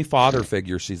the only father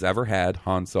figure she's ever had,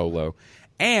 Han Solo,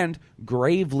 and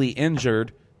gravely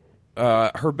injured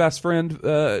her best friend,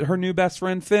 her new best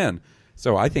friend, Finn.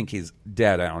 So I think he's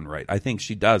dead on right. I think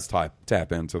she does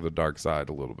tap into the dark side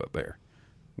a little bit there.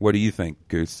 What do you think,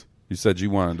 Goose? You said you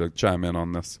wanted to chime in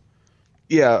on this.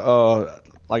 Yeah,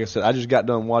 like I said, I just got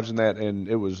done watching that, and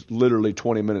it was literally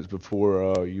 20 minutes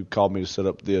before you called me to set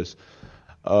up this.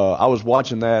 I was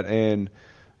watching that, and,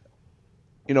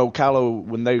 Kylo,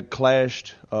 when they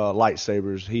clashed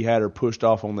lightsabers, he had her pushed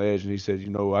off on the edge, and he said,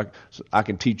 I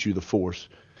can teach you the Force.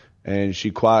 And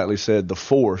she quietly said, the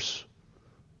Force.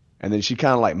 And then she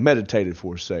kind of like meditated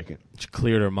for a second. She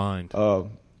cleared her mind.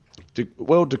 To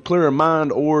clear her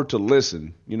mind or to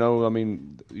listen. You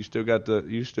still got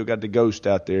the ghost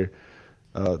out there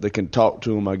that can talk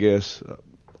to him, I guess.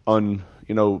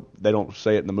 They don't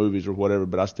say it in the movies or whatever,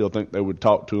 but I still think they would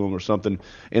talk to him or something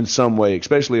in some way,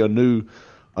 especially a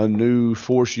new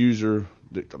Force user.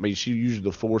 She used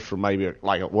the Force for maybe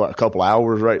a couple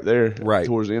hours right there, right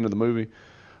towards the end of the movie.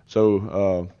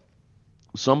 So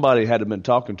somebody had to have been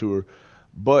talking to her,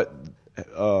 but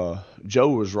Joe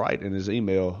was right in his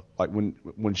email. Like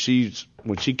when she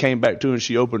came back to and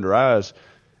she opened her eyes,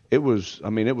 it was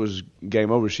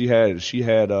game over. She had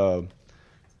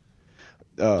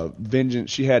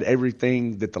vengeance. She had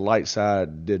everything that the light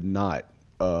side did not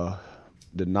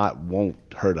want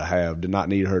her to have, did not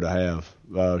need her to have.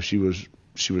 She was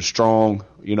strong.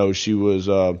 She was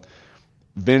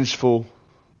vengeful.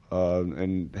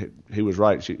 And he was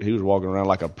right. He was walking around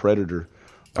like a predator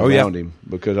around him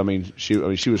because she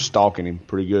was stalking him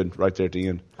pretty good right there at the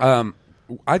end.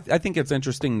 I think it's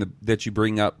interesting that you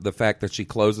bring up the fact that she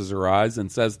closes her eyes and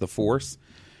says the Force.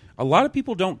 A lot of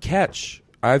people don't catch.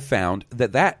 I've found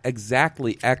that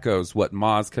exactly echoes what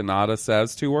Maz Kanata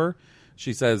says to her.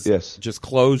 She says, yes. Just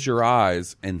close your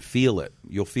eyes and feel it.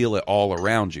 You'll feel it all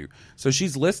around you. So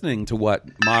she's listening to what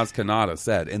Maz Kanata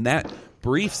said. In that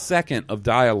brief second of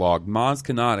dialogue, Maz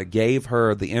Kanata gave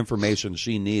her the information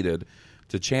she needed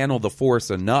to channel the Force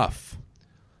enough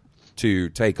to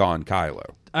take on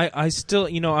Kylo. I still,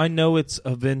 I know it's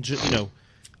a vengeance,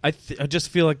 I just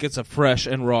feel like it's a fresh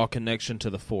and raw connection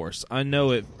to the Force. I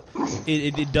know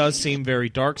it does seem very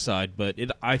dark side, but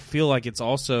I feel like it's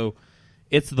also...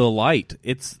 It's the light.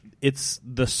 It's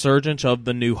the surgence of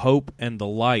the New Hope and the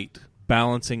light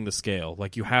balancing the scale.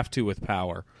 Like you have to with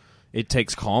power. It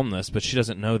takes calmness, but she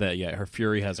doesn't know that yet. Her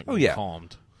fury hasn't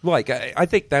calmed. Like I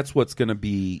think that's what's going to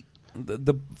be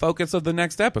the focus of the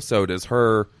next episode is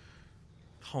her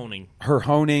honing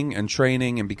and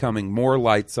training and becoming more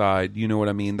light side. You know what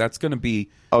I mean? That's going to be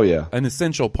an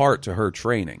essential part to her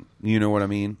training. You know what I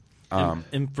mean?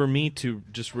 And for me to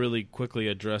just really quickly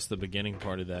address the beginning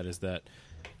part of that is that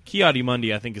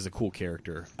Ki-Adi-Mundi, I think, is a cool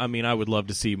character. I would love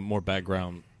to see more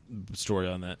background story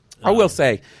on that. I will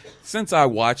say, since I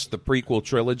watched the prequel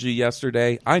trilogy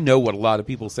yesterday, I know what a lot of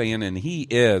people saying, and he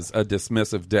is a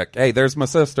dismissive dick. Hey, there's my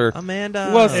sister. Amanda.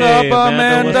 What's up,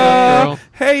 Amanda? What's up, girl?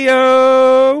 Hey,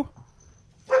 yo.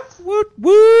 Woot,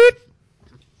 woot.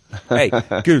 Hey,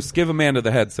 Goose, give Amanda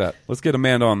the headset. Let's get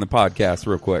Amanda on the podcast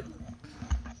real quick.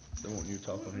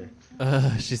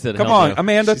 She said, "Come on, no.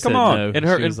 Amanda, come on." No.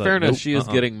 In fairness, she is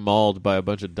getting mauled by a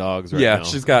bunch of dogs right now. Yeah,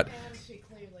 she's got.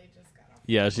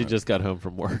 Yeah, she just got home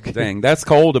from work. Dang, that's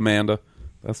cold, Amanda.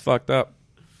 That's fucked up.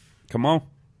 Come on.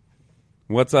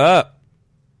 What's up?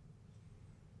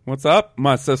 What's up,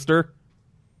 my sister?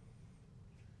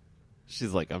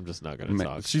 She's like, I'm just not going to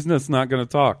talk. She's just not going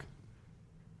to talk.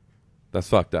 That's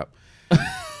fucked up.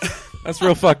 That's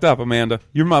real fucked up, Amanda.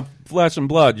 You're my flesh and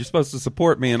blood. You're supposed to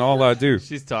support me in all I do.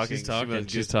 She's talking. She's talking.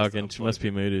 She's talking. She must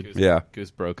be muted. Yeah. Goose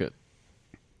broke it.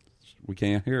 We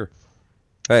can't hear.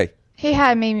 Hey. He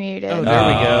had me muted. Oh, there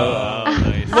we go. Oh,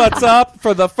 nice. What's up?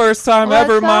 For the first time What's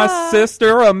ever, my up?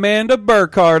 sister Amanda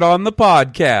Burkhart on the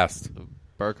podcast.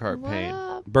 Burkhart Payne.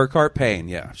 Burkhart Payne.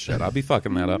 Yeah, shit. I'll be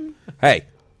fucking that up. Hey,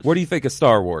 what do you think of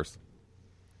Star Wars?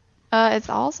 It's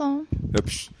awesome.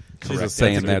 Oops. She's Correct just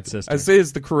saying answer, that. sister. I say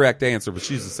it's the correct answer, but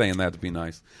she's just saying that to be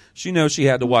nice. She knows she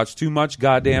had to watch too much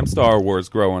goddamn Star Wars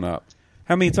growing up.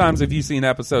 How many times have you seen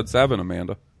Episode 7,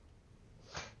 Amanda?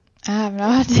 I have no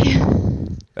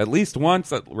idea. At least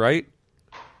once, right?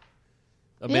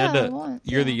 Amanda, once,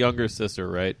 you're yeah. the younger sister,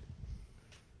 right?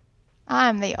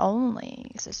 I'm the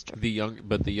only sister. The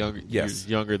younger, Yes.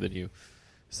 you're younger than you.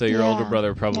 So your Yeah, older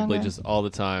brother probably younger. just all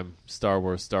the time Star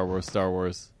Wars, Star Wars, Star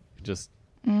Wars. Just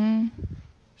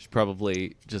she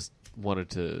probably just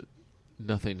wanted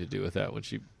nothing to do with that when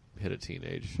she hit a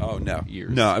teenage. Oh, no.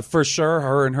 Years. No, for sure,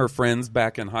 her and her friends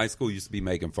back in high school used to be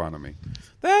making fun of me.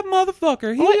 That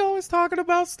motherfucker, he always talking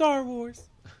about Star Wars.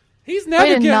 He's never We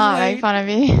did getting not laid. make fun of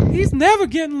you. He's never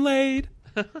getting laid.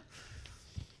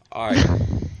 All right.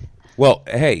 Well,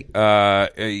 hey,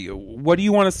 what do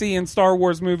you want to see in Star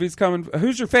Wars movies coming?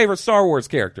 Who's your favorite Star Wars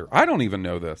character? I don't even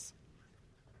know this.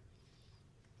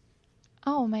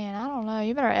 Oh man, I don't know.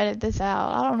 You better edit this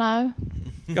out. I don't know.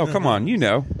 Oh, come on, you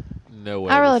know. No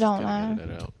way. I really this is don't gonna know.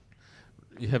 edit that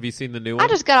out. Have you seen the new one? I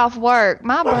just got off work.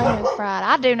 My brain is fried.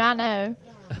 I do not know.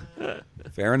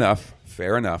 Fair enough.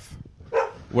 Fair enough.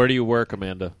 Where do you work,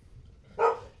 Amanda?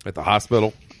 At the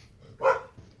hospital,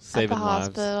 Saving At the lives.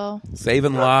 hospital.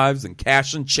 saving lives and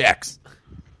cashing checks.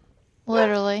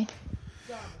 Literally.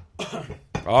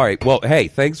 All right. Well, hey,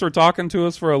 thanks for talking to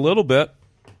us for a little bit.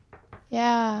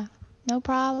 Yeah. No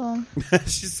problem.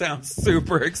 She sounds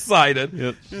super excited.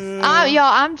 Yep. Y'all,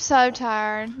 I'm so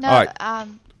tired. No, All right.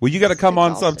 Well, you got to come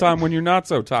on exhausted. sometime when you're not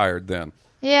so tired then.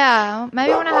 Yeah,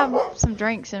 maybe when I have some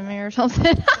drinks in me or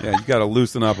something. Yeah, you got to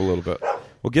loosen up a little bit.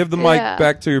 Well, give the mic Yeah.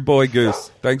 back to your boy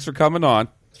Goose. Thanks for coming on.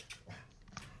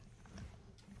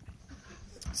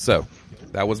 So,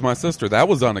 that was my sister. That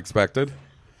was unexpected.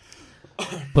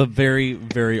 But very,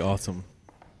 very awesome.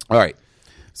 All right.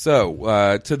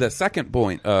 So, to the second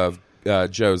point of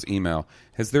Joe's email,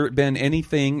 has there been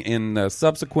anything in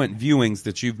subsequent viewings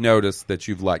that you've noticed that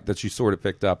you've liked, that you sort of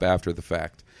picked up after the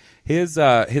fact? His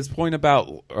point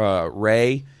about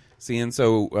Rey seeing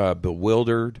so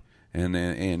bewildered and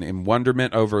in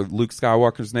wonderment over Luke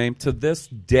Skywalker's name, to this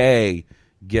day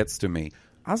gets to me.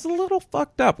 I was a little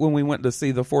fucked up when we went to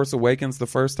see The Force Awakens the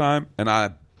first time, and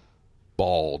I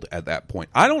bawled at that point.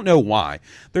 I don't know why.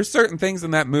 There's certain things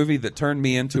in that movie that turned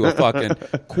me into a fucking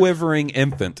quivering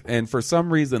infant, and for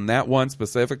some reason, that one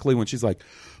specifically, when she's like,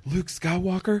 Luke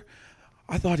Skywalker,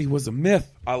 I thought he was a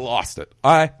myth. I lost it.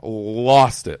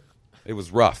 It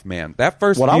was rough, man. That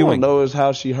first What I want to viewing. know is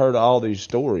how she heard all these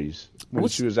stories when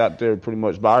she was out there pretty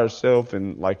much by herself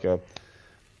in like a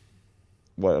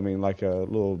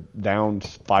little downed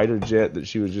fighter jet that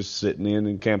she was just sitting in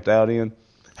and camped out in.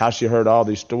 How she heard all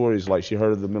these stories, like she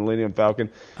heard of the Millennium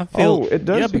Falcon. I feel, it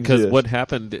does because exist. what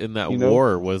happened in that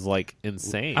war was like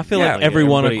insane. I feel like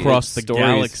everyone across the stories,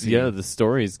 galaxy. Yeah, the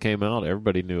stories came out.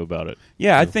 Everybody knew about it.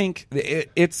 Yeah, I think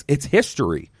it's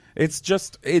history. It's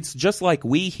just like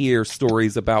we hear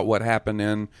stories about what happened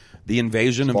in the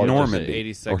invasion of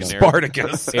Normandy or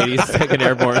Spartacus. 82nd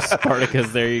Airborne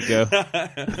Spartacus. There you go.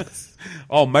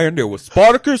 Oh man, there was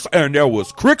Spartacus and there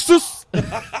was Crixus.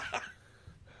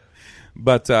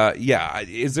 But yeah,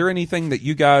 is there anything that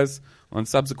you guys on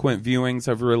subsequent viewings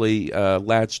have really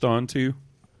latched onto?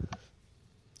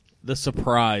 The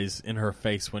surprise in her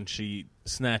face when she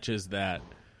snatches that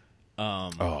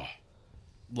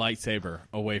lightsaber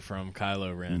away from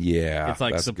Kylo Ren. Yeah, it's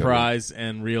like that's a good surprise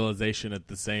and realization at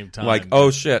the same time. Like, oh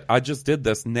shit, I just did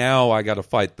this. Now I got to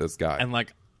fight this guy. And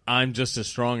like, I'm just as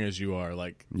strong as you are.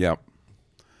 Like, yep.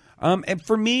 And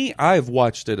for me, I've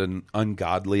watched it an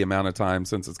ungodly amount of times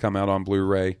since it's come out on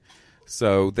Blu-ray.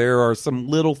 So there are some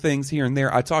little things here and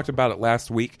there. I talked about it last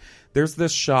week. There's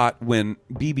this shot when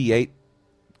BB-8...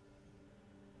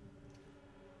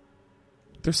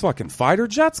 There's fucking fighter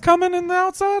jets coming in the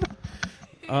outside?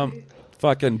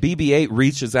 Fucking BB-8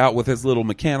 reaches out with his little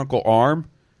mechanical arm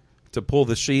to pull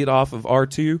the sheet off of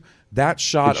R2. That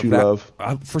shot That of you that... love.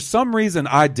 For some reason,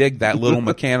 I dig that little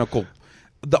mechanical...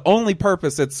 The only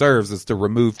purpose it serves is to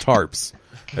remove tarps,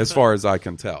 as far as I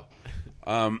can tell.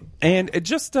 And it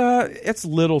just, it's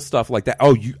little stuff like that.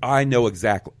 Oh, I know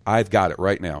exactly. I've got it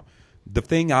right now. The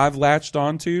thing I've latched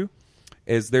onto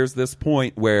is there's this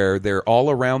point where they're all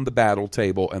around the battle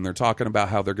table and they're talking about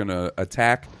how they're going to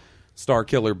attack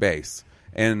Starkiller Base.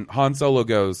 And Han Solo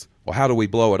goes, well, how do we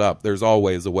blow it up? There's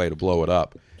always a way to blow it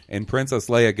up. And Princess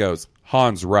Leia goes,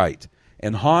 Han's right.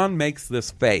 And Han makes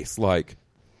this face like,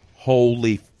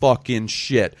 holy fucking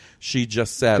shit. She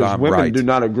just said I'm women right. do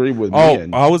not agree with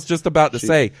men. I was just about to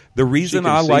say, the reason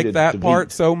I like that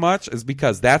part so much is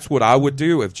because that's what I would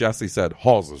do if Jesse said,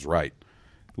 Halls is right.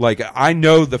 Like, I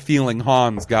know the feeling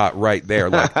Han's got right there.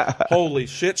 Like, holy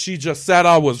shit, she just said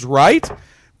I was right?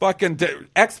 Fucking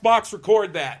Xbox,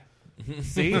 record that.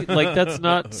 See? Like, that's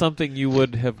not something you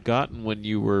would have gotten when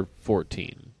you were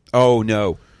 14. Oh,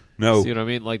 no. No. See what I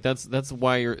mean? Like that's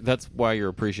why you're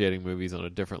appreciating movies on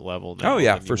a different level now. Oh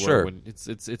yeah, than for you were sure. When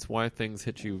it's why things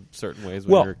hit you certain ways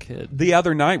when you're a kid. The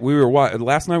other night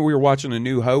last night we were watching A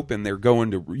New Hope, and they're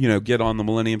going to get on the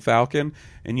Millennium Falcon,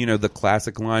 and the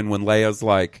classic line when Leia's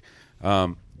like,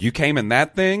 "You came in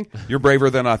that thing, you're braver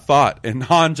than I thought," and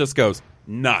Han just goes,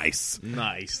 "Nice."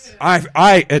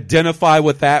 I identify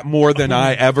with that more than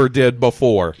I ever did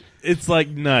before. It's like,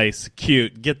 nice,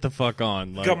 cute, get the fuck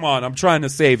on. Like, come on, I'm trying to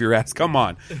save your ass. Come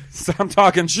on. Stop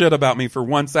talking shit about me for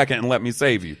 1 second and let me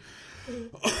save you.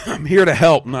 I'm here to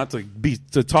help, not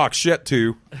to talk shit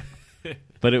to.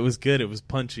 But it was good. It was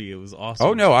punchy. It was awesome.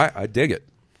 Oh, no, I dig it.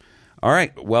 All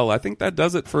right. Well, I think that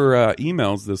does it for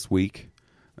emails this week.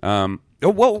 Hold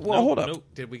up. No,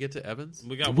 did we get to Evans?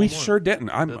 We sure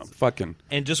didn't. Fucking.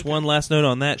 And just one last note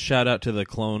on that. Shout out to the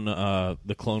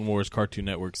Clone Wars Cartoon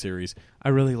Network series. I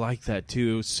really like that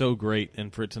too. It was so great,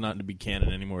 and for it to not to be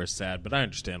canon anymore is sad. But I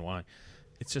understand why.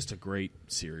 It's just a great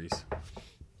series.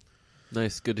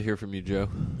 Nice. Good to hear from you, Joe.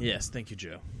 Yes, thank you,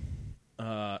 Joe.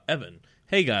 Evan.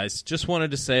 Hey guys, just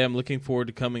wanted to say I'm looking forward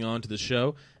to coming on to the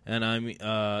show, and I'm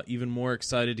even more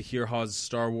excited to hear Hawes'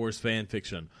 Star Wars fan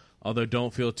fiction. Although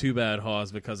don't feel too bad,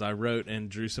 Hawes, because I wrote and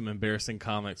drew some embarrassing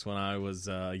comics when I was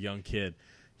a young kid,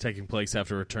 taking place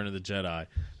after Return of the Jedi.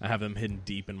 I have them hidden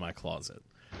deep in my closet.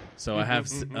 So I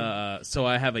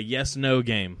have a yes/no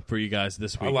game for you guys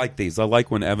this week. I like these. I like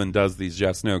when Evan does these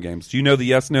yes/no games. Do you know the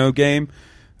yes/no game,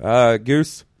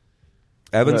 Goose?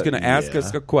 Evan's going to ask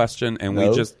us a question, and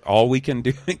all we can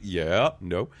do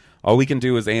all we can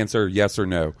do is answer yes or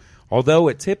no. Although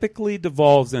it typically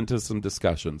devolves into some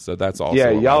discussion, so that's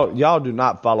also y'all do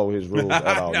not follow his rules at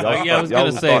all. I was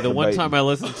going to say the one time I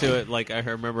listened to it, like I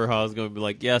remember how I was going to be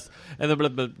like yes, and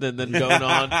then going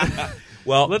on.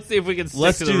 Well, let's see if we can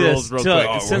stick to the rules real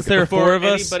quick. Since there are four of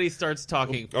us, anybody starts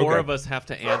talking, four of us have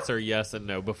to answer yes and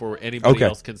no before anybody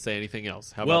else can say anything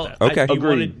else. How about that? Okay.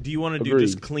 Do you want to do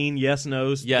just clean yes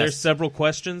nos? Yes. There's several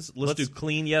questions. Let's do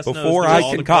clean yes nos before I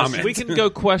can comment. We can go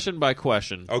question by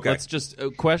question. Okay. Let's just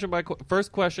question by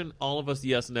first question. All of us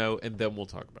yes no, and then we'll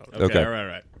talk about it. Okay. All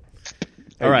right.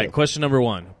 All right, question number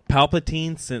 1.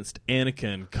 Palpatine sensed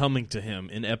Anakin coming to him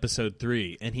in Episode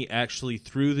 3, and he actually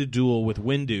threw the duel with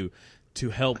Windu to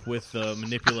help with the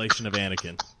manipulation of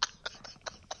Anakin.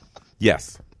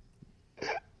 Yes.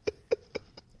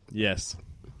 Yes.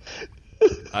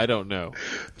 I don't know.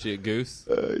 Goose?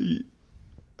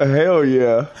 Hell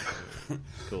yeah.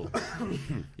 Cool.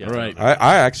 Yeah, all right.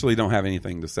 I actually don't have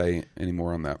anything to say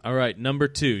anymore on that. All right, number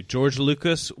 2. George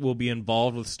Lucas will be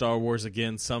involved with Star Wars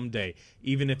again someday,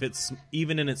 even in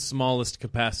its smallest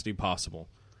capacity possible.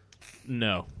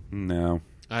 No.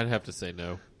 I'd have to say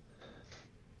no.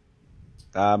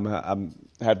 I'm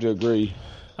have to agree.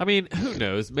 I mean, who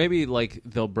knows? Maybe like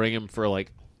they'll bring him for like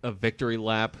a victory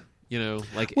lap.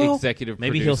 Executive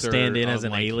maybe producer. He'll stand in as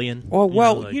an alien.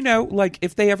 Like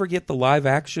if they ever get the live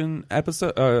action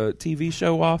episode TV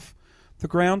show off the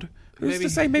ground, who's to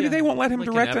say maybe they won't let him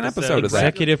direct an episode of that?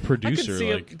 Executive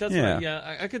producer.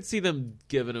 I could see them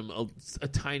giving him a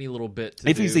tiny little bit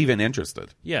if he's even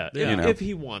interested. Yeah, if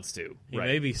he wants to. He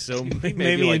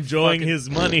may be enjoying his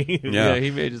money. Yeah,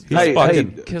 he may just he's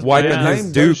fucking wiping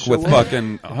his Duke with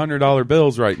fucking $100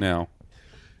 bills right now.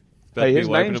 Hey, his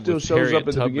name still shows up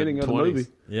at the beginning of the movie.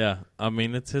 Yeah, I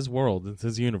mean, it's his world. It's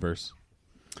his universe.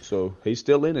 So, he's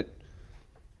still in it.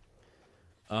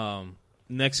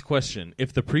 Next question.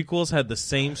 If the prequels had the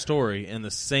same story and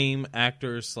the same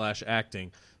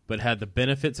actors/acting, but had the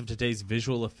benefits of today's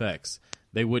visual effects,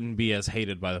 they wouldn't be as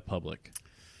hated by the public.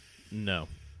 No.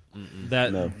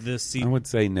 I would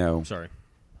say no. Sorry.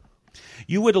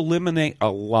 You would eliminate a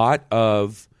lot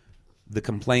of the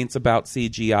complaints about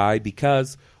CGI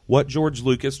because what George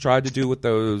Lucas tried to do with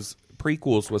those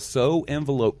prequels was so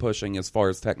envelope pushing as far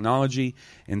as technology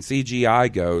and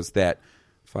CGI goes that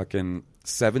fucking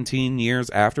 17 years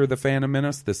after The Phantom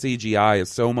Menace, the CGI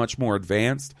is so much more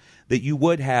advanced that you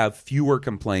would have fewer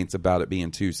complaints about it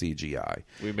being too CGI.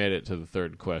 We made it to the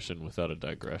third question without a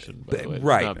digression, by the way.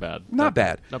 Right. Not bad. Not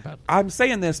bad. Not bad. I'm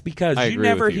saying this because I you agree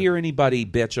never with you. hear anybody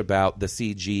bitch about the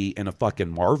CG in a fucking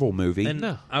Marvel movie. And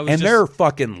No. I was And just, they're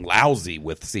fucking lousy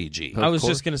with CG. I was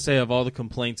just going to say, of all the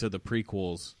complaints of the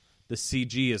prequels, the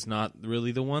CG is not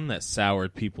really the one that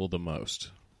soured people the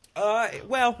most.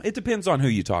 Well, it depends on who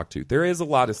you talk to. There is a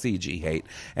lot of CG hate,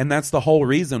 and that's the whole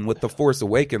reason with The Force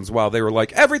Awakens. While they were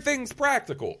like, everything's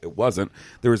practical, it wasn't.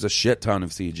 There was a shit ton of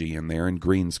CG in there and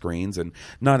green screens, and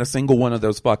not a single one of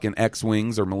those fucking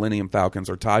X-Wings or Millennium Falcons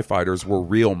or TIE Fighters were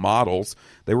real models.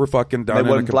 They were fucking done They in a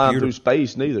wasn't flying computer. through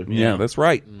space neither. Yeah, that's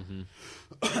right.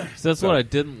 So that's what I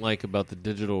didn't like about the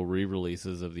digital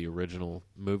re-releases of the original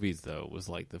movies, though, was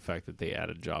like the fact that they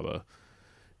added Jabba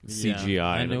CGI,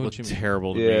 I and know it what looked you mean.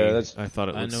 terrible to Yeah, me. that's- I thought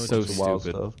it I was know what so you mean. Wild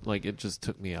stupid. stuff. Like, it just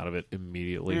took me out of it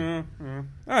immediately.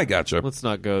 I gotcha. Let's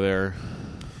not go there,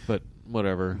 but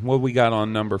whatever. What we got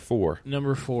on number 4?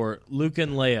 Number 4, Luke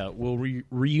and Leia will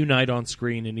reunite on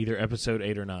screen in either episode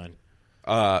 8 or 9.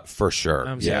 For sure.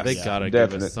 I'm Yeah, sorry. they gotta give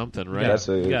Definite. us something, right? That's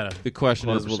a Yeah. The question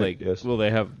is, will they 100% yes. will they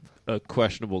have a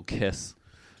questionable kiss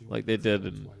like they did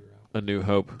in A New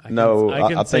Hope? No, I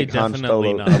can I say think Han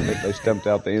definitely Solo. not. I think they stamped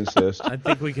out the incest. I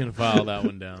think we can file that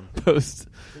one down. Post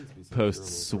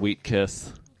sweet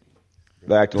kiss.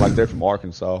 They're acting like they're from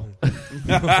Arkansas.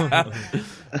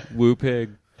 Woo pig.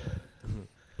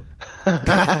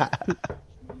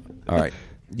 All right.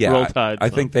 Yeah, Roll Tide, I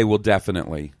son. think they will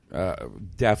definitely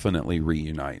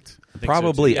reunite. so,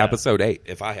 Probably too, yeah. episode 8,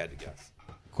 if I had to guess.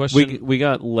 Question. We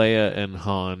got Leia and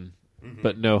Han,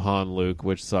 but no Han Luke,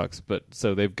 which sucks. But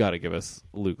so they've got to give us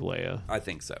Luke Leia. I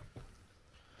think so.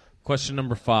 Question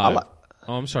number 5.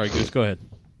 Oh, I'm sorry, Goose. Go ahead.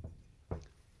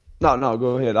 No,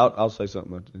 go ahead. I'll say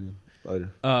something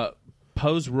later.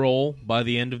 Poe's role by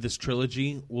the end of this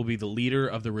trilogy will be the leader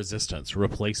of the Resistance,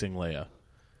 replacing Leia.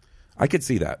 I could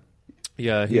see that.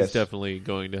 Yeah, he's Yes. definitely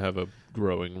going to have a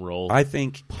growing role. I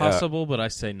think Possible, but I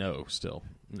say no. Still,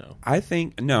 no. I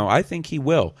think he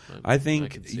will. I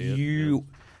think can see it, you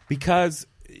because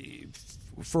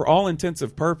for all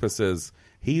intensive purposes,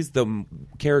 he's the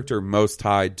character most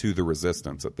tied to the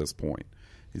Resistance at this point.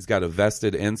 He's got a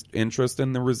vested interest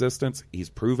in the Resistance. He's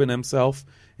proven himself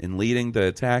in leading the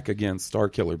attack against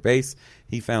Starkiller Base.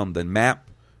 He found the map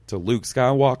to Luke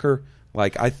Skywalker.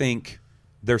 Like, I think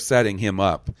they're setting him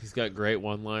up. He's got great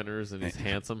one-liners and he's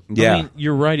handsome. Yeah. I mean,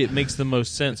 you're right. It makes the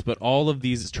most sense, but all of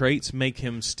these traits make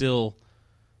him still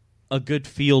a good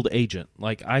field agent.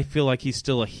 Like, I feel like he's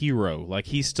still a hero. Like,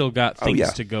 he's still got things yeah.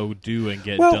 to go do and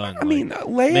get Well, done. I mean, Like,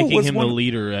 Leia making was him one- the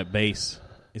leader at base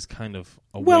is kind of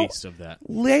a Well, waste of that.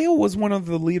 Leia was one of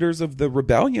the leaders of the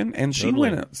rebellion, and she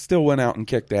Totally. still went out and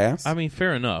kicked ass. I mean,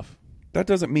 fair enough. That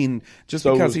doesn't mean just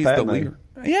So because was he's the Padme. leader.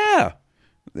 Yeah.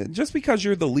 Just because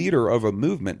you're the leader of a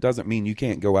movement doesn't mean you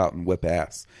can't go out and whip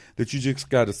ass. That you just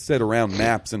got to sit around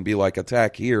maps and be like,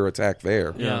 attack here, attack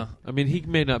there. Yeah. I mean, he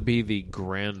may not be the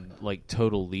grand, like,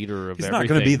 total leader of He's everything. not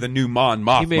going to be the new Mon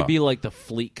Mothma. He may be like the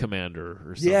fleet commander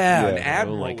or something. Yeah, an You know,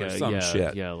 admiral like or a, some yeah,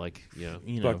 shit. Yeah, like, yeah.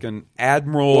 You know, fucking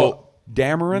Admiral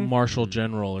Dameron. Marshal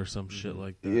General or some shit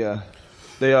like that. Yeah.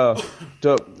 They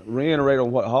to reiterate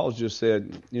on what Halls just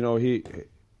said, you know, he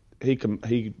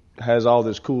has all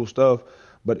this cool stuff,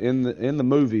 but in the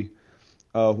movie,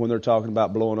 when they're talking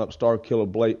about blowing up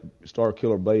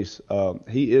Starkiller Base,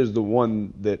 he is the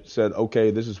one that said,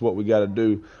 "Okay, this is what we got to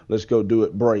do. Let's go do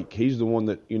it." Break. He's the one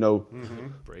that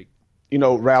Break.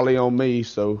 rally on me.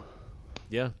 So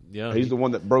Yeah, yeah. he's the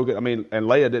one that broke it. I mean, and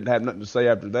Leia didn't have nothing to say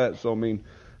after that. So I mean,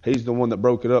 he's the one that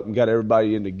broke it up and got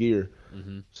everybody into gear.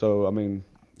 So I mean,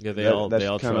 Yeah, they all kind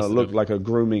trusted of looked him. like a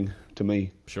grooming to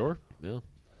me. Sure. Yeah.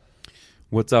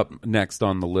 What's up next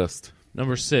on the list?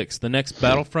 Number 6. The next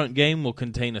Battlefront game will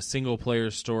contain a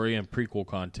single-player story and prequel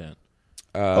content.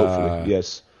 Hopefully,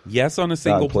 yes. Yes on a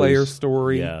single-player please.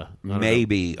 story. Yeah, I don't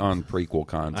Maybe on prequel I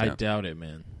content. doubt it,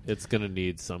 man. It's going to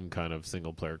need some kind of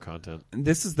single player content.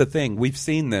 This is the thing. We've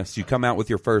seen this. You come out with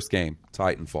your first game,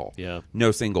 Titanfall. Yeah.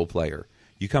 No single player.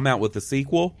 You come out with the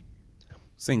sequel,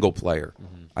 single player.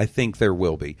 I think there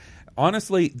will be.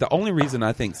 Honestly, the only reason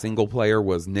I think single player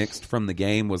was nixed from the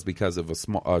game was because of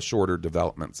a shorter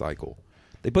development cycle.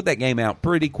 They put that game out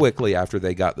pretty quickly after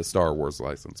they got the Star Wars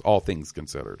license, all things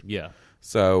considered. Yeah.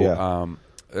 So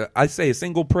Yeah. I say a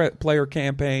single player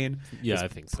campaign Yeah, is I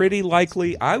think so. pretty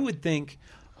likely. I would think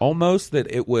almost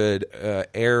that it would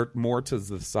err more to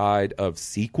the side of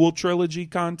sequel trilogy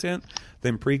content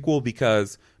than prequel,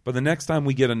 because But the next time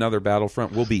we get another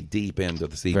Battlefront, we'll be deep into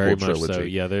the sequel Very much trilogy. so.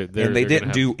 Yeah, and they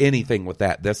didn't do anything with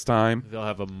that this time. They'll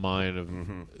have a mine of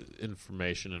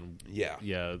information and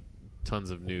yeah,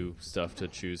 tons of new stuff to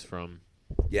choose from.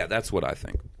 Yeah, that's what I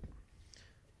think.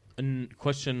 And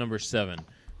question number 7.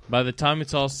 By the time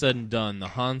it's all said and done, the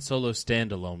Han Solo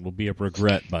standalone will be a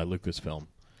regret by Lucasfilm.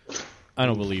 I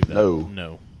don't believe that.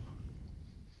 No.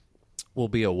 Will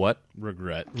be a what?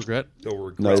 Regret. Regret? They'll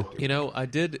regret. No. You know, I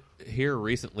did hear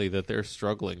recently that they're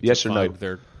struggling Yes to or no?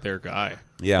 find their guy.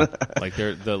 Yeah. Like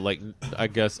I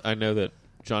guess I know that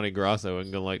Johnny Grasso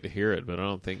isn't gonna like to hear it, but I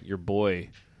don't think your boy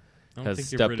has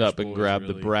think your stepped British up and boys grabbed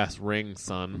the really- brass ring,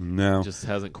 son. No. Just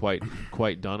hasn't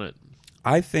quite done it.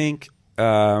 I think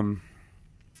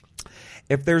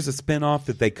if there's a spinoff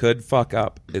that they could fuck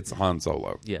up, it's Han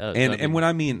Solo. Yeah, and when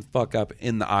I mean fuck up,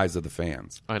 in the eyes of the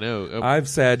fans. I know. I've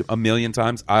said a million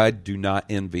times, I do not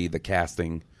envy the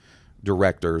casting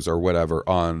directors or whatever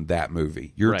on that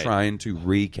movie. You're Right. trying to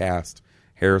recast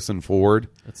Harrison Ford,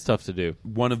 It's tough to do.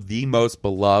 one of the most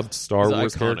beloved Star He's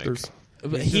Wars iconic. characters.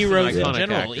 But He's just heroes an in iconic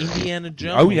general. actor. Indiana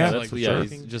Jones. Oh, yeah. That's like yeah.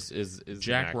 fucking He's just is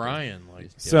Jack an actor. Ryan. Like, Yeah,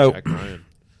 So- Jack Ryan.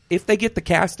 If they get the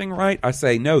casting right, I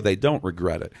say no, they don't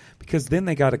regret it. Because then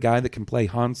they got a guy that can play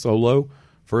Han Solo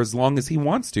for as long as he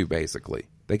wants to, basically.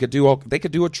 They could do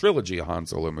a trilogy of Han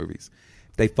Solo movies.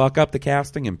 If they fuck up the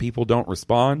casting and people don't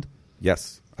respond,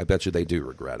 yes, I bet you they do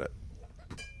regret it.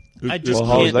 I just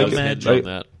Well, can't they can- imagine.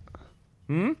 on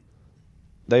that.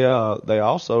 They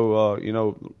also,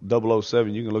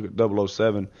 007, you can look at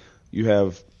 007. You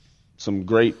have some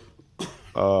great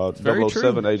Very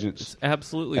 007 true. agents. It's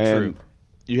absolutely and true.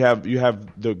 you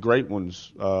have the great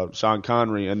ones, Sean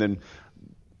Connery, and then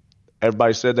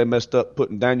everybody said they messed up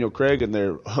putting Daniel Craig in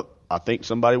there. I think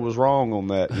somebody was wrong on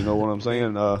that. You know what I'm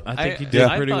saying? I think he did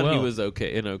pretty I thought well. he was an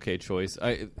okay choice.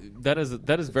 That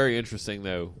is very interesting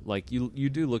though. Like you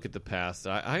do look at the past.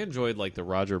 I enjoyed like the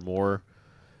Roger Moore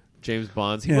James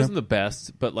Bonds. He wasn't the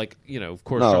best, but like of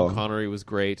course No. Sean Connery was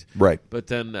great. Right. But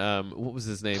then what was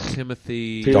his name?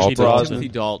 Timothy Pierce Brosnan. Timothy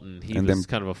Dalton. He And was then-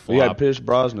 kind of a We had flop. Pierce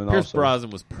Brosnan Pierce also. Brosnan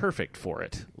was perfect for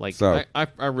it. Like So-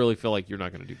 I really feel like you're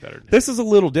not going to do better than him. This is a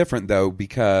little different, though,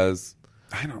 because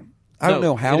I don't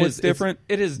know how it it's is- different.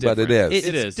 It is but different. it is.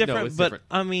 It is. It's different, No, it's but different.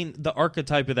 I mean, the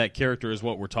archetype of that character is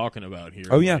what we're talking about here.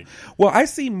 Oh yeah. Like, Well, I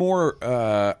see more.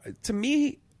 To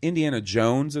me, Indiana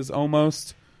Jones is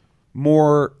almost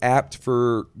more apt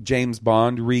for James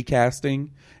Bond recasting,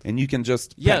 and you can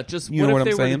just Just you know what what if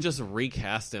they I'm were saying? to just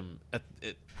recast him at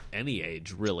any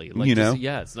age, really? Like, You know?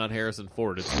 it's not Harrison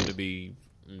Ford. It's going to be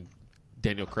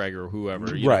Daniel Craig or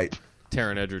whoever, Right.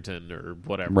 Taron Egerton or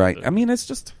whatever. Right. I mean,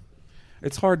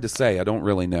 it's hard to say. I don't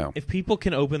really know. if people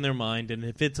can open their mind and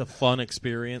if it's a fun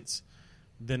experience,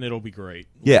 then it'll be great.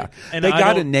 Yeah, and they I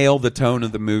got to don't- nail the tone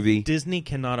of the movie. Disney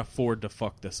cannot afford to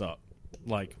fuck this up.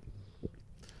 Like,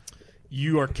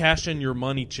 you are cashing your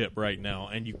money chip right now,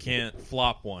 and you can't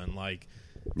flop one. Like,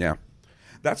 Yeah.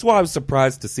 That's why I was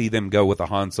surprised to see them go with a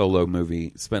Han Solo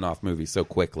spin-off movie so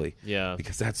quickly. Yeah.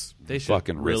 Because that's they should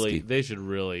fucking really, risky. They should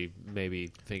really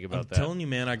maybe think about I'm that. telling you,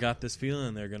 man, I got this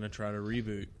feeling they're gonna try to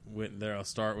reboot. I'll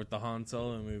start with the Han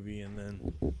Solo movie, and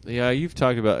then Yeah, you've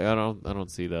talked about. I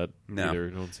don't see that. No. either. I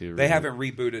don't see. They haven't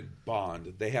rebooted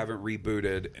Bond. They haven't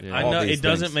rebooted Yeah. I all know these it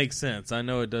doesn't things. make sense. I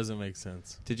know it doesn't make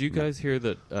sense. Did you guys hear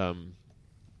that?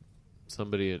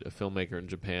 Somebody, a filmmaker in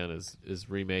Japan, is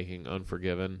remaking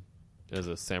Unforgiven as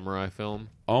a samurai film.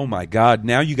 Oh my God!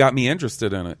 Now you got me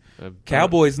interested in it.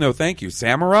 Cowboys, no, thank you.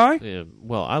 Samurai. Yeah,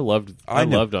 well, I loved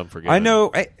know. Unforgiven. I know.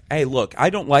 Hey, look, I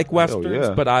don't like westerns,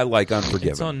 yeah. but I like Unforgiven.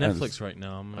 It's on Netflix right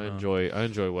now. I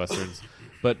enjoy westerns,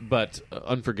 but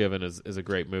Unforgiven is a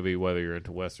great movie whether you're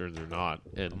into westerns or not.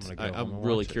 And I'm gonna go home I'm and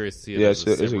really watch it. curious to see it Yeah, as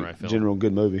it's a a samurai film. general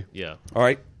good movie. Yeah, All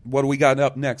right, what do we got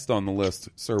up next on the list,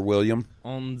 Sir William?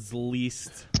 On the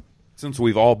list. Since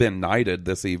we've all been knighted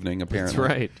this evening, apparently. that's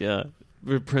right. Yeah,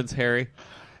 Prince Harry,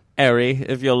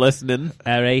 if you're listening,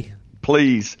 Harry,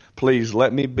 Please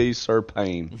let me be Sir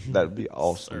Payne. That'd be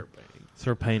awesome.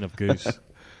 Sir Payne of Goose.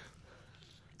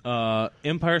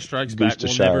 Empire Strikes Goose Back to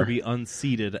will Shire. never be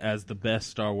unseated as the best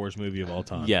Star Wars movie of all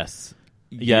time. Yes,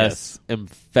 Yes.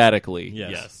 emphatically,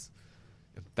 Yes.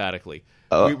 emphatically.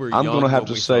 I'm young gonna have when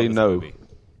to we saw say this no. movie.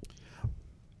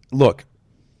 Look,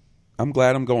 I'm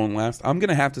glad I'm going last. I'm going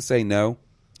to have to say no.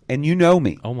 And you know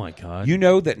me. Oh my God. You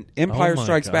know that Empire Oh my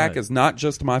Strikes Back God. is not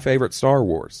just my favorite Star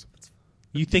Wars.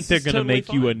 You think This they're is going to totally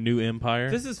make you fine. a new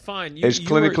Empire? This is fine. It's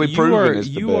clinically proven it's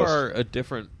the you best. are a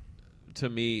different to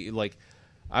me. Like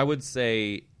I would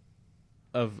say,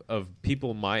 of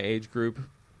people my age group,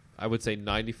 I would say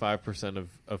 95%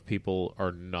 of people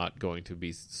are not going to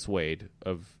be swayed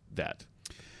of that.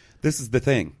 This is the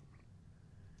thing.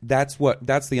 that's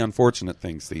the unfortunate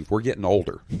thing, Steve. We're getting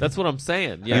older. That's what I'm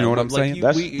saying. Yeah, you know what I'm saying?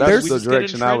 That's the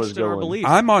direction I was going.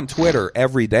 I'm on Twitter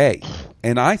every day,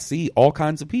 and I see all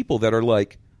kinds of people that are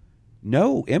like,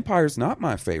 no, Empire's not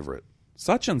my favorite.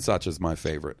 Such and such is my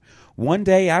favorite. One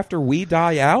day after we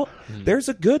die out, there's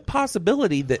a good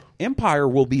possibility that Empire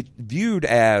will be viewed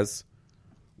as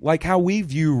like how we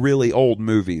view really old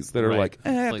movies that are like,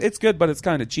 it's good, but it's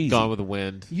kind of cheesy. Gone with the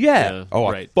Wind. Yeah.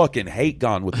 I fucking hate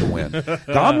Gone with the Wind.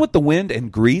 Gone with the Wind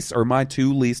and Grease are my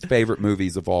 2 least favorite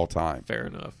movies of all time. Fair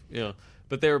enough. Yeah.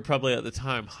 But they were probably at the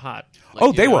time hot.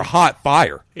 Like, they were hot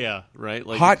fire. Yeah, right?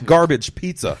 Like, hot garbage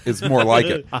pizza is more like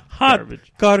it. Hot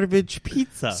garbage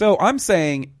pizza. So I'm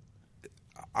saying,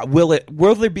 will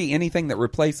there be anything that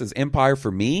replaces Empire for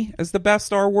me as the best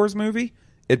Star Wars movie?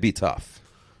 It'd be tough.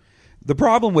 The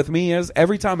problem with me is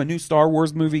every time a new Star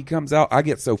Wars movie comes out, I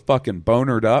get so fucking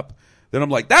bonered up that I'm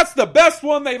like, that's the best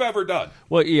one they've ever done.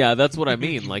 Well, yeah, that's what I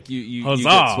mean. Like you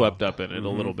get swept up in it a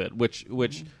little bit, which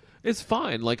is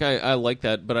fine. Like I like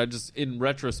that, but I just in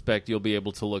retrospect, you'll be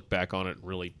able to look back on it and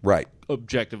really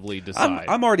objectively decide.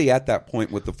 I'm already at that point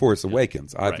with The Force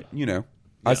Awakens.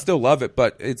 I still love it,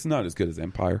 but it's not as good as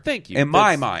Empire. Thank you. In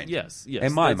my mind. Yes.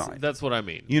 In my mind. That's what I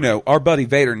mean. You know, our buddy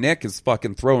Vader Nick is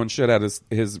fucking throwing shit at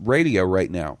his radio right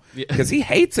now because he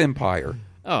hates Empire.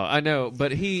 Oh, I know,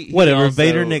 but he whatever. also...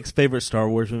 Vader Nick's favorite Star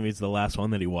Wars movie is the last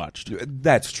one that he watched.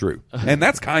 That's true, and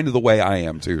that's kind of the way I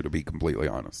am too, to be completely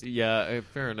honest. Yeah,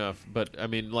 fair enough. But I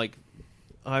mean, like,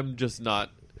 I'm just not,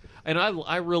 and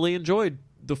I really enjoyed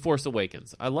The Force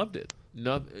Awakens. I loved it.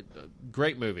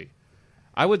 Great movie.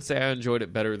 I would say I enjoyed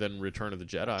it better than Return of the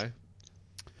Jedi.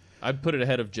 I'd put it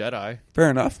ahead of Jedi. Fair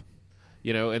enough.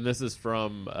 You know, and this is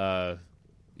from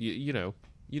you know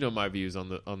my views on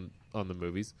the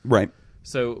movies, right?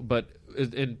 So, but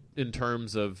in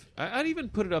terms of, I'd even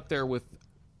put it up there with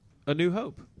A New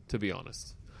Hope, to be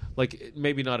honest. Like,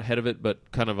 maybe not ahead of it,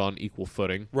 but kind of on equal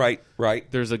footing. Right.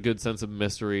 There's a good sense of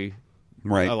mystery.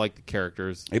 Right. I like the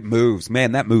characters. It moves.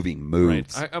 Man, that movie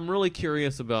moves. Right. I'm really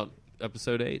curious about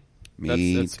Episode 8.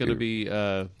 That's going to be...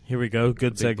 Here we go.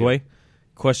 Good segue.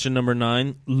 Question number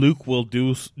 9. Luke will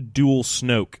duel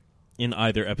Snoke in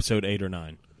either Episode 8 or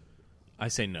 9. I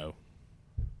say no.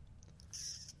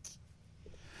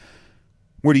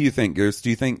 What do you think, Goose? Do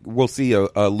you think we'll see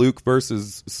a Luke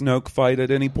versus Snoke fight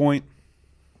at any point?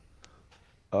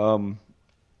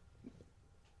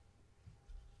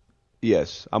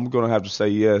 Yes. I'm going to have to say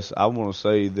yes. I want to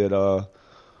say that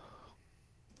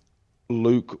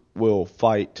Luke will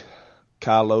fight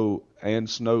Kylo and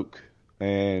Snoke,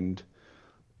 and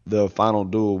the final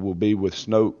duel will be with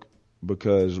Snoke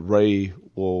because Rey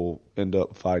will end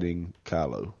up fighting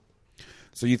Kylo.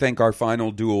 So you think our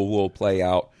final duel will play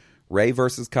out Rey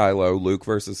versus Kylo, Luke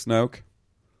versus Snoke?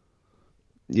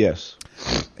 Yes.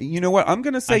 You know what? I'm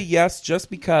going to say yes just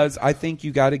because I think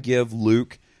you got to give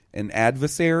Luke an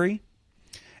adversary.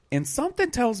 And something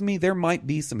tells me there might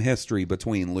be some history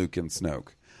between Luke and Snoke.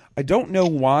 I don't know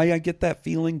why I get that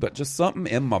feeling, but just something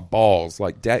in my balls,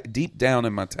 like deep down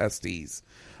in my testes.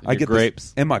 I get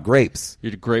grapes. In my grapes.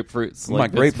 Your grapefruits. My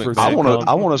grapefruits.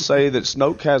 I want to say that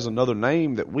Snoke has another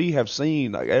name that we have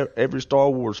seen. Like every Star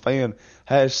Wars fan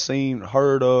has seen,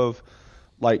 heard of,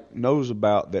 like knows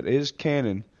about, that is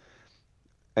canon.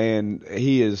 And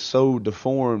he is so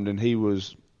deformed, and he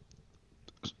was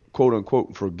quote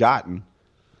unquote forgotten.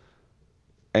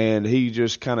 And he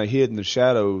just kind of hid in the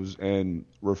shadows and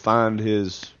refined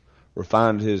his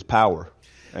power,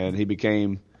 and he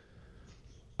became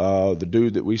the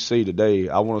dude that we see today.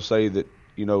 I want to say that,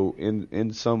 you know,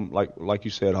 in some like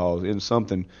you said, Halls, in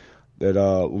something that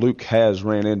Luke has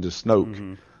ran into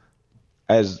Snoke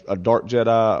as a dark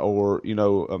Jedi, or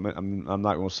I'm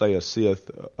not going to say a Sith.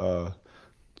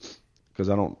 Because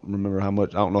I don't remember I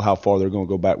don't know how far they're going to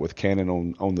go back with canon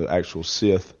on the actual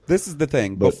Sith. This is the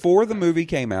thing. Before the movie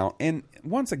came out, and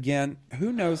once again,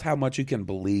 who knows how much you can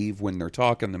believe when they're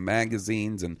talking to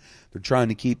magazines and they're trying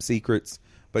to keep secrets.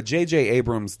 But J.J.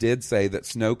 Abrams did say that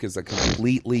Snoke is a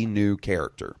completely new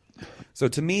character. So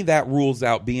to me, that rules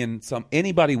out being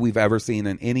anybody we've ever seen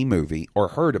in any movie or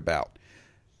heard about.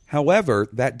 However,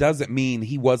 that doesn't mean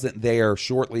he wasn't there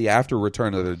shortly after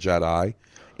Return of the Jedi,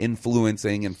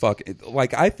 influencing and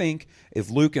like, I think if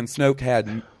Luke and Snoke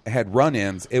had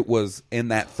run-ins, it was in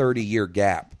that 30-year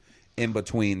gap in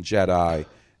between Jedi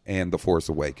and The Force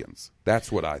Awakens.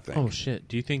 That's what I think. Oh shit!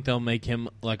 Do you think they'll make him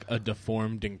like a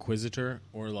deformed Inquisitor,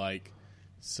 or like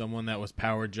someone that was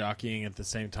power jockeying at the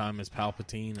same time as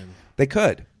Palpatine? And they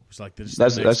could. It's like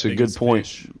that's a good point.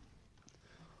 Fish.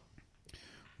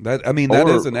 That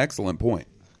is an excellent point.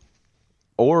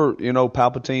 Or,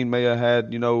 Palpatine may have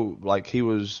had, like he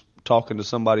was talking to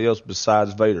somebody else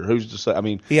besides Vader. Who's to say? I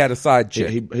mean, he had a side chick.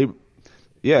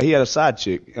 He had a side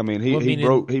chick. I mean,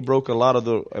 he broke a lot of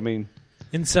the. I mean,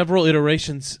 in several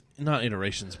iterations, not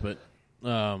iterations, but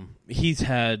he's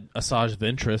had Asajj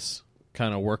Ventress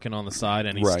kind of working on the side,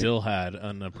 and he still had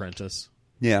an apprentice.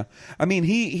 Yeah. I mean,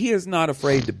 he is not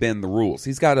afraid to bend the rules.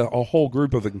 He's got a whole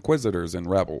group of Inquisitors and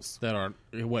Rebels. That are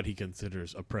what he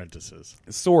considers apprentices.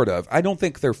 Sort of. I don't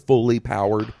think they're fully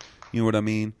powered. You know what I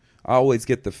mean? I always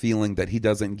get the feeling that he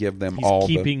doesn't give them He's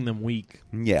keeping them weak.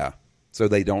 Yeah. So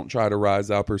they don't try to rise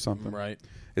up or something. Right.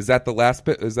 Is that the last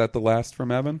bit? Is that the last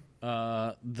from Evan?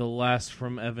 The last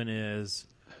from Evan is...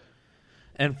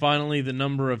 And finally, the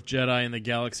number of Jedi in the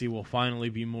galaxy will finally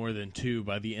be more than 2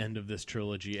 by the end of this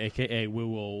trilogy. AKA, we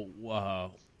will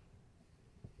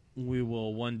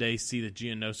one day see the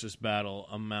Geonosis battle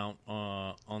amount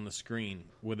on the screen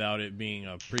without it being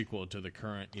a prequel to the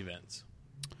current events.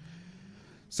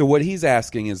 So what he's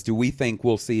asking is, do we think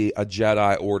we'll see a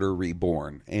Jedi Order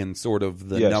reborn in sort of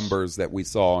the numbers that we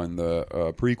saw in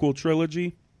the prequel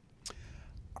trilogy?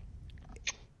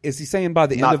 Is he saying by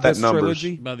the end of this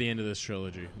trilogy? By the end of this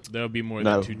trilogy. There'll be more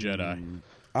than 2 Jedi.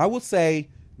 I will say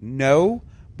no,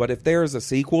 but if there's a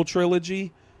sequel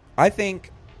trilogy, I think,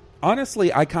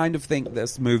 honestly, I kind of think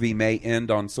this movie may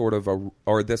end on sort of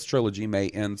or this trilogy may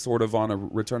end sort of on a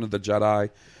Return of the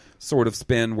Jedi sort of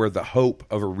spin where the hope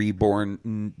of a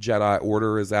reborn Jedi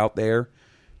Order is out there.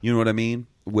 You know what I mean?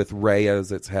 With Rey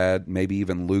as its head, maybe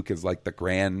even Luke as like the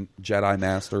Grand Jedi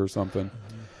Master or something.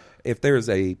 If there's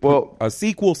a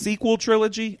sequel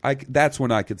trilogy, that's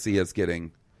when I could see us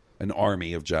getting an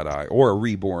army of Jedi or a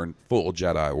reborn full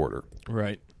Jedi Order.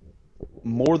 Right.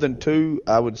 More than 2,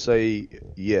 I would say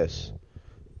yes.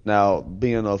 Now,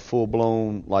 being a full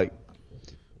blown like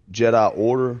Jedi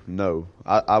Order, no.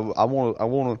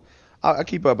 I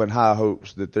keep up in high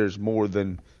hopes that there's more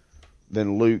than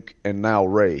Luke and now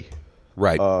Rey.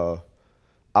 Right. I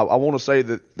want to say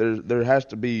that there has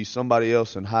to be somebody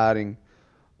else in hiding.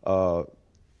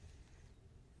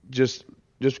 Just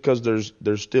because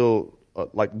there's still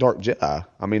like Dark Jedi.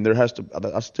 I mean, there has to.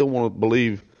 I still want to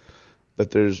believe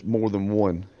that there's more than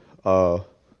one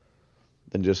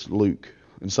than just Luke,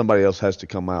 and somebody else has to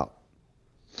come out.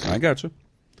 I gotcha.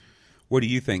 What do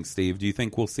you think, Steve? Do you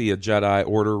think we'll see a Jedi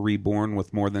Order reborn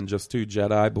with more than just 2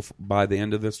 Jedi by the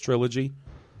end of this trilogy?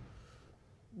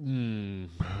 I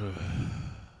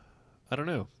don't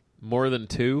know. More than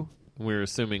 2? We're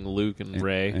assuming Luke and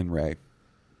Rey. And Rey.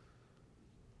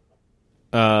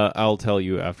 I'll tell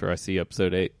you after I see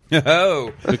episode 8.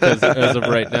 Oh! Because as of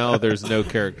right now, there's no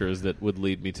characters that would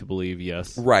lead me to believe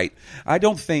yes. Right. I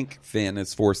don't think Finn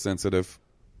is Force sensitive,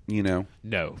 you know.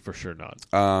 No, for sure not.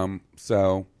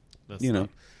 So, that's you know.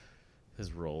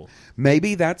 His role.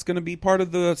 Maybe that's going to be part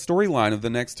of the storyline of the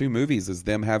next 2 movies is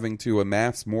them having to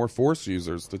amass more Force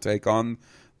users to take on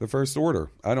the First Order.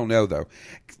 I don't know, though.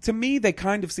 To me, they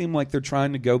kind of seem like they're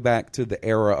trying to go back to the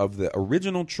era of the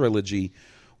original trilogy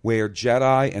where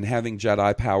Jedi and having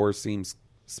Jedi power seems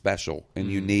special and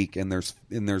unique, and there's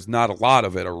not a lot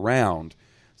of it around.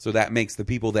 So that makes the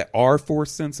people that are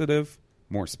Force sensitive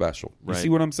more special. You see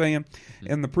what I'm saying?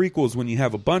 In the prequels, when you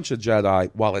have a bunch of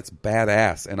Jedi, while it's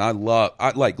badass, and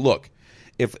look,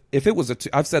 if it was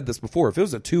I've said this before, if it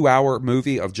was a 2-hour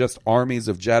movie of just armies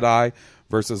of Jedi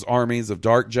versus armies of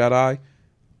Dark Jedi,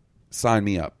 sign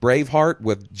me up. Braveheart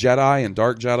with Jedi and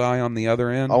Dark Jedi on the other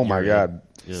end. Oh my God.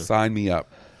 Sign me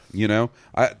up. You know,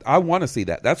 I want to see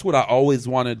that. That's what I always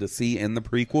wanted to see in the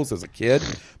prequels as a kid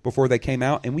before they came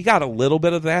out. And we got a little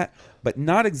bit of that, but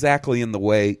not exactly in the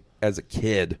way as a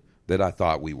kid that I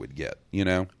thought we would get, you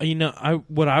know?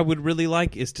 What I would really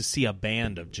like is to see a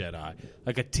band of Jedi,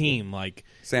 like a team, like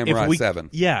Samurai 7.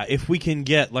 Yeah, if we can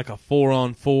get like a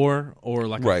 4-on-4 or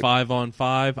like a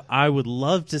 5-on-5, I would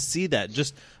love to see that.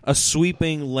 Just a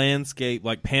sweeping landscape,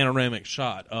 like panoramic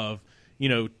shot of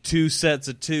 2 sets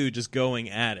of 2 just going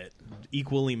at it,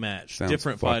 equally matched, Sounds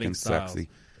different fighting styles. Sexy.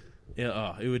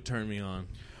 Yeah, it would turn me on.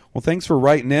 Well, thanks for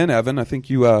writing in, Evan. I think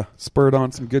you spurred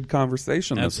on some good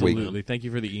conversation this week. Absolutely. Thank you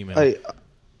for the email. Hey,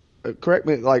 correct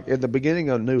me. Like at the beginning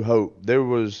of New Hope, there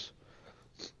was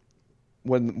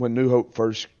when New Hope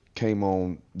first came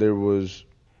on, there was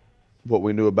what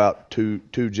we knew about two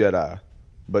Jedi,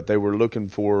 but they were looking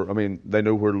for. I mean, they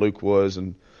knew where Luke was,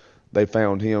 and they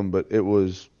found him, but it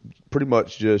was pretty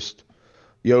much just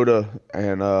Yoda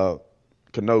and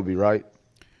Kenobi, right?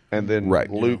 And then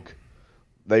Luke,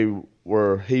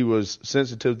 he was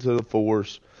sensitive to the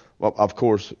Force, well, of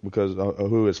course, because of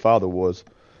who his father was,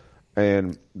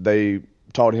 and they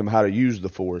taught him how to use the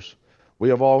Force.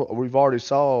 We've already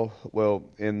saw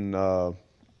in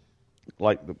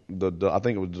like the I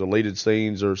think it was deleted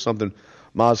scenes or something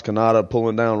Maz Kanata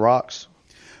pulling down rocks.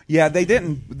 Yeah, they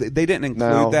didn't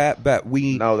include that, but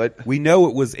we know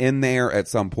it was in there at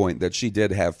some point that she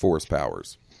did have force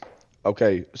powers.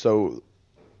 Okay, so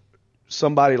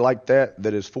somebody like that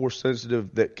is force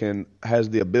sensitive, that has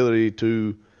the ability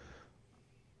to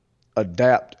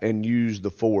adapt and use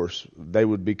the force, they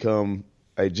would become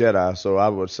a Jedi. So I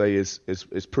would say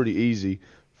it's pretty easy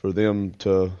for them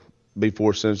to be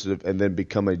force sensitive and then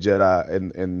become a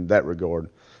Jedi in that regard.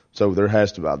 So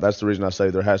that's the reason I say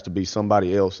there has to be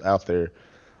somebody else out there,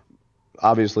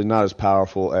 obviously not as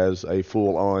powerful as a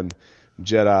full-on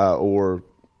Jedi, or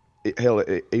hell,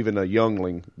 even a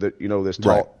youngling that's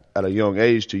taught at a young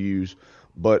age to use,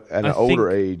 but at an older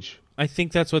age. I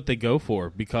think that's what they go for,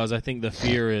 because I think the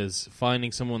fear is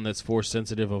finding someone that's force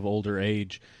sensitive of older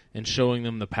age and showing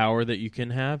them the power that you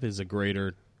can have is a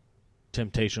greater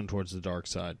temptation towards the dark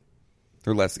side.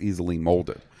 They're less easily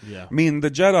molded. Yeah. I mean, the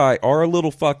Jedi are a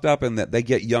little fucked up in that they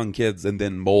get young kids and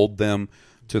then mold them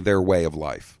to their way of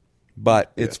life.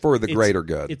 But it's for the greater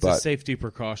good. It's a safety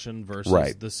precaution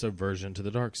versus the subversion to the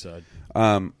dark side.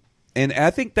 And I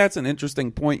think that's an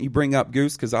interesting point you bring up,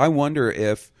 Goose, because I wonder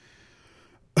if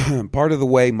part of the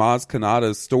way Maz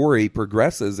Kanata's story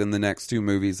progresses in the next two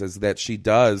movies is that she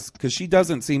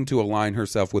doesn't seem to align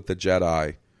herself with the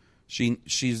Jedi.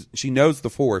 She knows the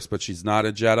Force, but she's not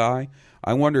a Jedi.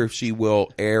 I wonder if she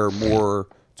will err more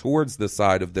towards the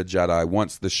side of the Jedi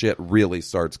once the shit really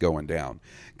starts going down.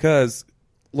 Because,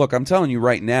 look, I'm telling you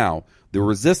right now, the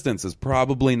Resistance is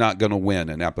probably not going to win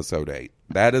in Episode 8.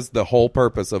 That is the whole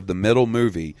purpose of the middle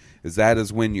movie. That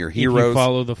is when your heroes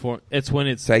follow the Force. It's when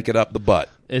it's take it up the butt.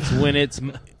 It's when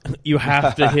you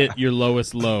have to hit your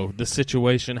lowest low. The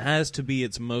situation has to be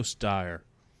its most dire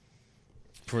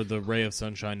for the ray of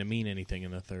sunshine to mean anything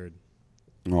in the third.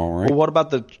 All right. Well, what about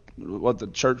the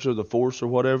Church of the Force or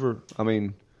whatever? I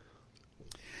mean,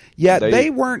 yeah, they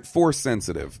weren't Force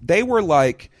sensitive. They were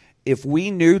like, if we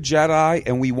knew Jedi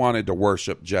and we wanted to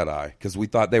worship Jedi because we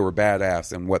thought they were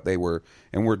badass and what they were,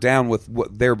 and we're down with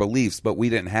their beliefs, but we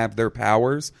didn't have their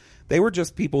powers. They were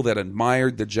just people that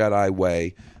admired the Jedi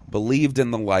way, believed in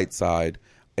the light side.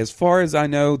 As far as I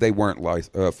know, they weren't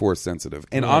Force sensitive.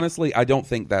 And honestly, I don't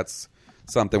think that's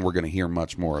something we're going to hear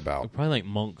much more about. Probably like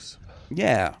monks.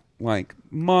 Yeah, like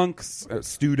monks,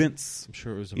 students. I'm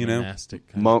sure it was a monastic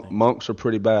kind of thing. Monks are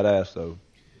pretty badass, though.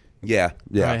 Yeah.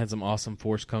 I had some awesome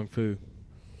Force kung fu.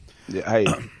 Yeah, hey,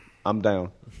 I'm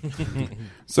down.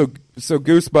 So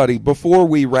Goose Buddy, before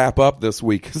we wrap up this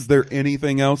week, is there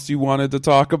anything else you wanted to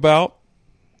talk about?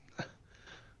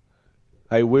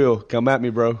 Hey, Will, come at me,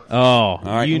 bro. Oh, all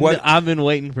right. I've been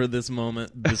waiting for this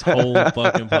moment, this whole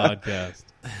fucking podcast.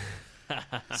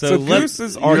 So Goose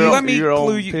is. Let me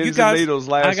clue you guys.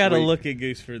 I got to look at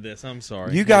Goose for this. I'm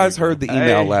sorry. You guys heard the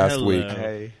email last week.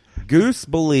 Hey. Goose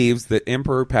believes that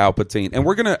Emperor Palpatine, and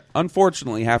we're going to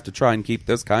unfortunately have to try and keep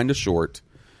this kind of short,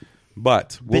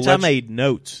 but I made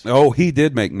notes. Oh, he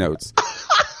did make notes.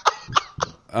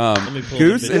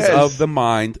 Goose is of the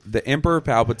mind that Emperor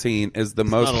Palpatine is the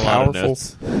most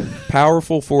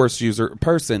powerful Force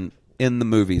person in the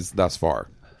movies thus far.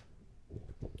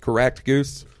 Correct,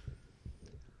 Goose?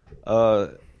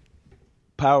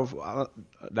 Powerful.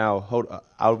 Now, hold on.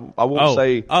 I won't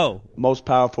say most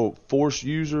powerful Force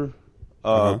user,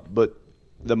 but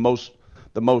the most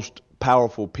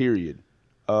powerful. Period.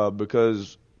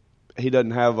 Because he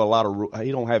doesn't have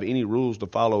he don't have any rules to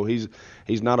follow. He's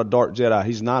not a dark Jedi.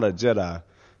 He's not a Jedi.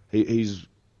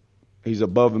 He's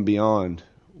above and beyond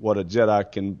what a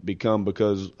Jedi can become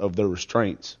because of their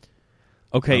restraints.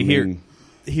 Okay,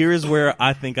 here is where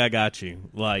I think I got you.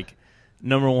 Like,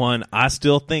 number one, I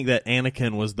still think that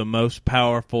Anakin was the most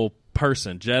powerful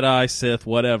person, Jedi, Sith,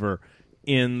 whatever,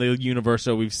 in the universe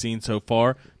that we've seen so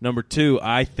far. Number two,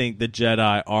 I think the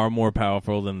Jedi are more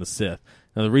powerful than the Sith.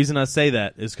 Now, the reason I say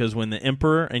that is because when the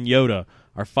Emperor and Yoda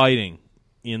are fighting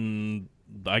in,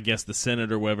 I guess, the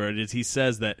Senate or whatever it is, he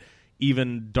says that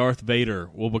even Darth Vader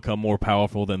will become more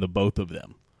powerful than the both of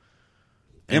them.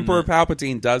 Emperor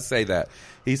Palpatine does say that.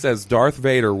 He says Darth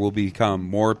Vader will become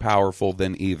more powerful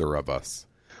than either of us.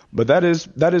 But that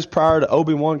is prior to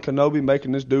Obi-Wan Kenobi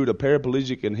making this dude a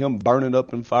paraplegic and him burning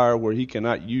up in fire where he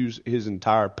cannot use his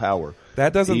entire power.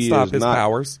 That doesn't stop his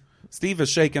powers. Steve is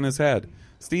shaking his head.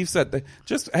 Steve said that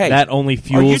that only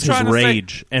fuels his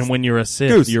rage. And when you're a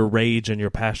Sith, Goose, your rage and your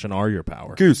passion are your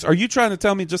power. Goose, are you trying to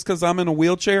tell me just because I'm in a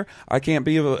wheelchair, I can't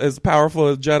be as powerful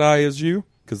a Jedi as you?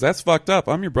 Because that's fucked up.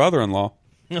 I'm your brother-in-law.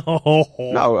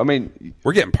 No, I mean,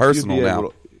 we're getting personal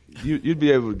now. You'd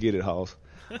be able to get it, Hoss.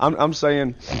 I'm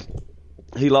saying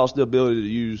he lost the ability to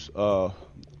use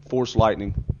Force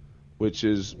lightning, which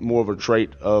is more of a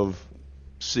trait of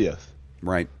Sith.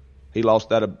 Right. He lost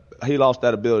that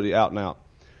ability out and out.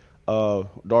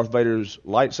 Darth Vader's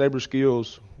lightsaber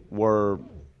skills were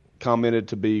commented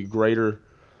to be greater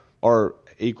or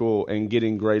equal and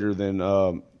getting greater than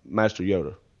Master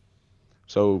Yoda.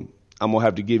 So I'm gonna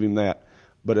have to give him that.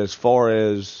 But as far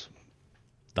as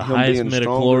the him highest being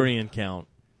midichlorian count.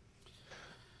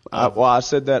 I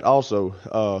said that also.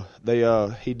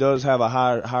 He does have a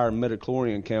higher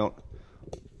midichlorian count,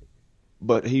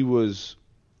 but he was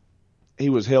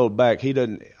held back.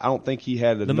 I don't think he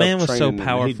had enough The man was so training.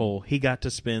 powerful, he got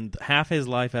to spend half his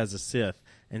life as a Sith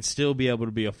and still be able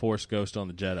to be a Force ghost on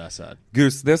the Jedi side.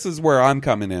 Goose, this is where I'm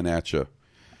coming in at you.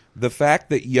 The fact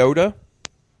that Yoda,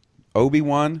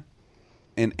 Obi-Wan,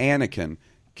 and Anakin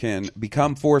can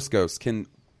become Force ghosts, can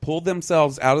pull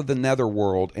themselves out of the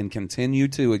netherworld and continue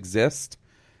to exist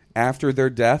after their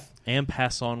death And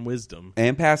pass on wisdom.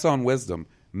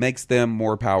 makes them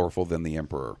more powerful than the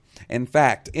Emperor. In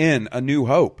fact, in A New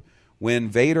Hope, when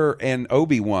Vader and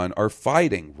Obi-Wan are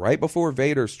fighting, right before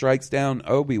Vader strikes down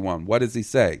Obi-Wan, what does he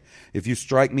say? If you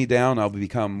strike me down, I'll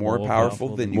become more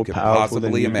powerful than you can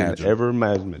possibly imagine. Ever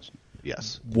imagine.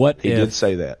 Yes. What he if did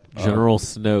say that? General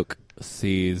Snoke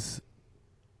sees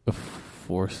a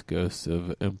Force ghost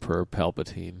of Emperor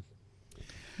Palpatine?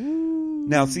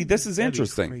 Now, see, this is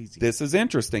interesting. This is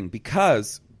interesting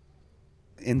because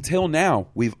until now,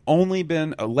 we've only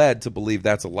been led to believe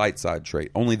that's a light side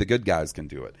trait. Only the good guys can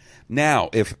do it. Now,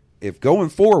 if going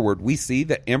forward we see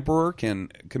that Emperor can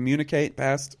communicate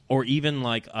past, or even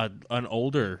like an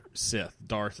older Sith,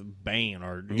 Darth Bane,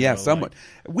 or somewhat.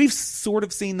 We've sort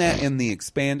of seen that in the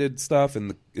expanded stuff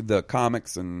and the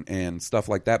comics and stuff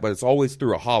like that, but it's always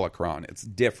through a holocron. It's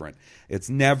different. It's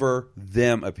never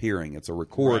them appearing. It's a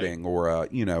recording or a.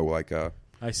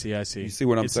 I see. You see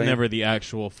what I'm saying? It's never the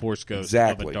actual Force ghost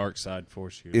of a dark side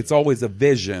Force user. It's always a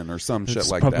vision or some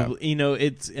shit like that.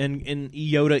 It's and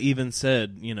Yoda even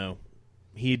said,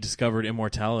 he discovered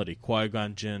immortality.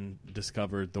 Qui-Gon Jinn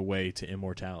discovered the way to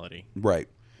immortality. Right.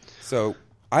 So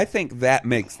I think that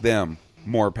makes them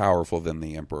more powerful than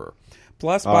the Emperor.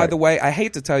 Plus, by the way, I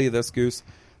hate to tell you this, Goose,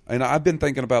 and I've been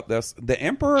thinking about this. The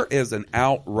Emperor is an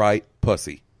outright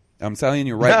pussy. I'm telling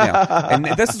you right now. And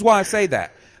this is why I say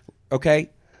that. Okay?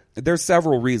 There's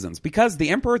several reasons. Because the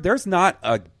Emperor, there's not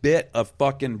a bit of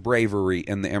fucking bravery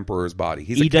in the Emperor's body.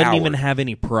 He doesn't even have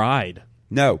any pride.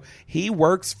 No. He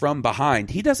works from behind.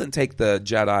 He doesn't take the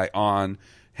Jedi on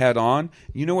head on.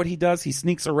 You know what he does? He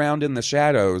sneaks around in the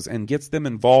shadows and gets them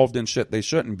involved in shit they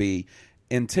shouldn't be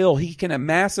until he can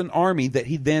amass an army that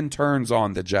he then turns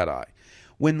on the Jedi.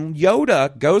 When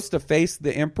Yoda goes to face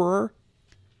the Emperor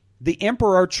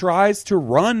tries to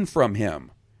run from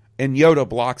him. And Yoda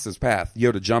blocks his path.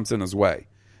 Yoda jumps in his way.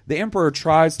 The Emperor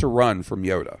tries to run from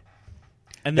Yoda.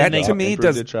 And then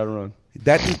did try to run.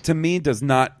 That to me does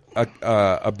not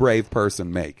a brave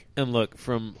person make. And look,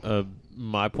 from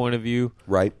my point of view,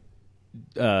 right?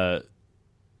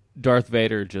 Darth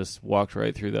Vader just walked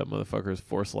right through that motherfucker's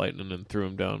Force lightning and threw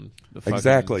him down the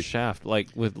fucking shaft, like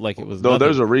it was. No,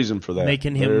 there's a reason for that.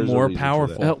 Making him more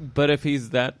powerful. But if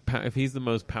he's if he's the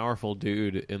most powerful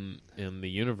dude in the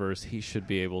universe, he should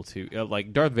be able to.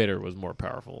 Like Darth Vader was more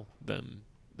powerful than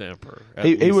the Emperor.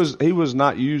 He was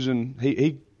not using.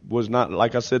 He was not,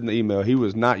 like I said in the email. He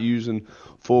was not using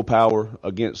full power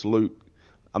against Luke.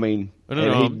 I mean,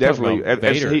 he definitely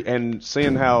and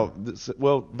seeing how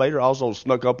Vader also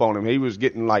snuck up on him. He was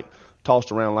getting like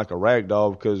tossed around like a rag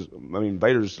doll because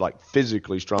Vader's like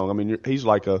physically strong. I mean, he's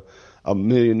like a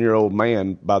million-year-old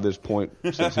man by this point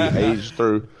since he aged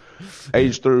through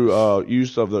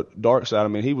use of the dark side. I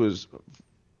mean, he was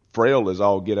frail as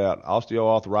all get out,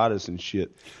 osteoarthritis and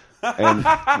shit. And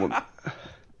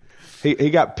he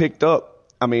got picked up.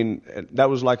 I mean, that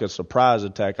was like a surprise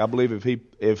attack. I believe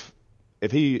if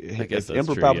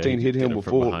Emperor Palpatine hit him with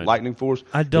full lightning force,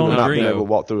 I don't agree. Not been able to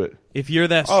walk through it. If you're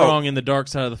that strong in the dark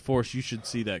side of the Force, you should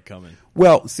see that coming.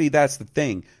 Well, see, that's the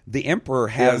thing. The Emperor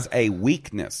has a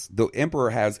weakness. The Emperor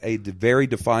has a very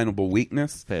definable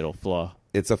weakness. Fatal flaw.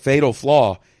 It's a fatal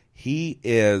flaw. He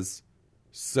is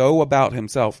so about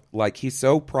himself. Like, he's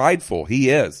so prideful. He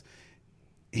is.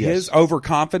 His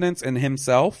overconfidence in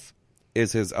himself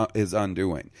is his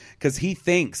undoing, because he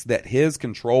thinks that his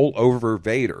control over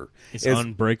Vader is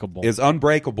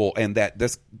unbreakable, and that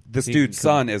this dude's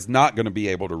son is not going to be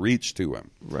able to reach to him.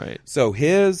 Right. So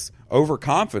his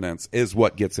overconfidence is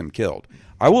what gets him killed.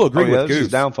 I will agree with Goose. His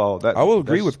downfall. I will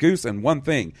agree with Goose in one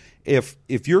thing. If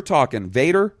you're talking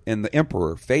Vader and the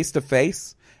Emperor face to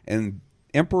face, and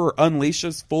Emperor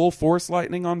unleashes full Force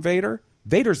lightning on Vader,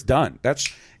 Vader's done.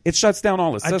 It shuts down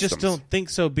all his systems. I just don't think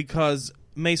so, because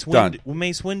Mace Done.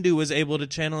 Windu was able to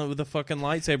channel it with a fucking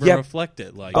lightsaber Yeah. and reflect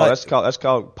it. Like, that's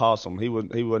called possum. He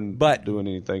wasn't doing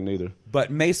anything neither.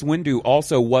 But Mace Windu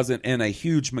also wasn't in a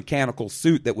huge mechanical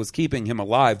suit that was keeping him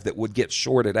alive that would get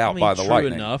shorted out by the true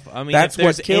lightning. enough. I mean, that's if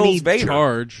there's what kills any Vader.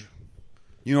 charge.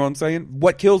 You know what I'm saying?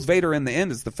 What kills Vader in the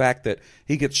end is the fact that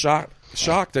he gets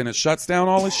shocked and it shuts down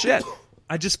all his shit.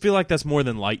 I just feel like that's more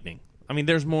than lightning. I mean,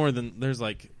 there's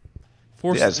like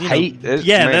force. Yeah, it's you know, hate. It's-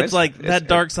 yeah, man, that's it's- like it's- that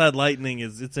dark side lightning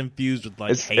it's infused with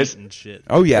like hate and shit.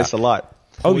 Oh yeah, It's a lot.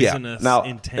 Oh yeah. Poisonous, Now,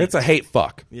 intense. It's a hate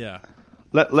fuck. Yeah.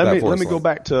 Let That me Force go light.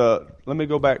 back to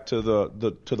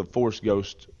the Force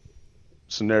Ghost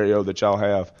scenario that y'all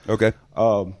have. Okay.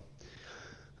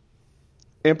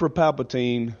 Emperor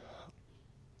Palpatine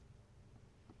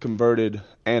converted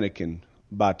Anakin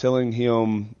by telling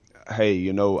him, "Hey,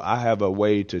 you know, I have a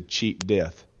way to cheat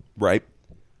death." Right.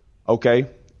 Okay,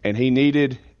 and he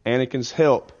needed Anakin's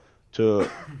help to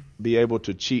be able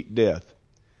to cheat death.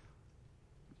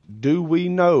 Do we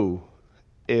know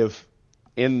if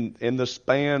in the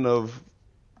span of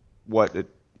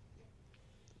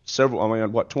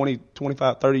 20,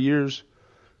 25, 30 years,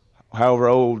 however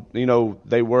old, you know,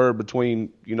 they were between,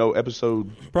 you know,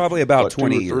 episode Probably about 2 or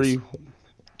 20 years.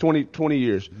 20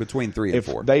 years. Between 3 and If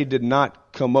 4. they did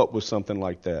not come up with something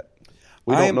like that,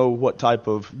 we I'm- don't know what type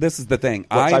of This is the thing.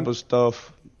 type of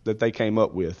stuff that they came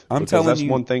up with. I'm because telling that's you-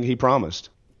 one thing he promised.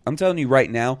 I'm telling you right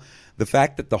now, the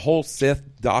fact that the whole Sith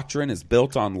doctrine is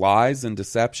built on lies and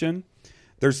deception,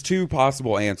 there's 2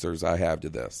 possible answers I have to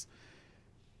this.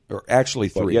 Or actually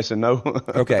 3. Well, yes and no.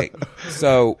 Okay,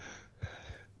 so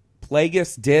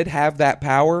Plagueis did have that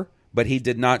power, but he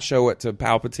did not show it to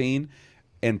Palpatine,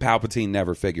 and Palpatine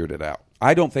never figured it out.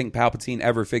 I don't think Palpatine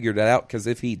ever figured it out, because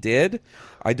if he did,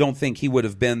 I don't think he would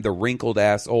have been the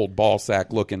wrinkled-ass old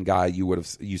ballsack-looking guy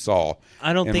you saw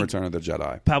I don't in think Return of the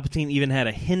Jedi. Palpatine even had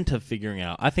a hint of figuring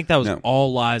out. I think that was No.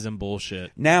 all lies and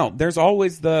bullshit. Now, there's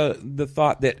always the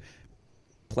thought that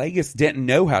Plagueis didn't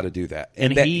know how to do that.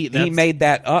 And that he- he that's- made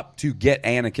that up to get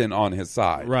Anakin on his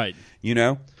side. Right. You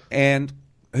know? And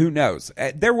who knows?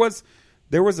 There was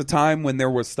a time when there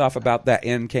was stuff about that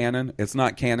in canon. It's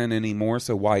not canon anymore,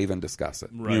 so why even discuss it?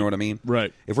 Right. You know what I mean?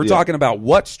 Right. If we're talking about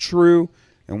what's true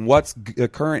and what's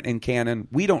current in canon,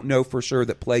 we don't know for sure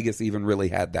that Plagueis even really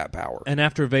had that power. And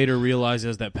after Vader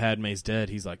realizes that Padme's dead,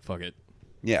 he's like, fuck it.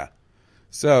 Yeah.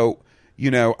 So,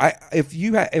 you know,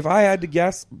 if I had to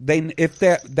guess, if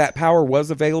that power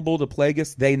was available to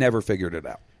Plagueis, they never figured it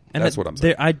out. And That's what I'm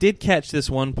saying. I did catch this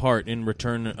one part in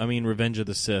Revenge of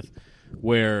the Sith,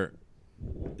 where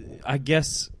I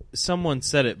guess someone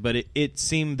said it, but it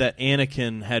seemed that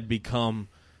Anakin had become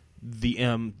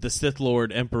the Sith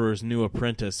Lord Emperor's new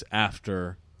apprentice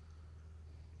after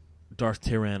Darth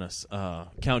Tyrannus,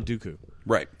 Count Dooku.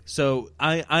 Right. So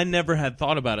I never had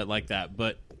thought about it like that,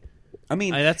 but I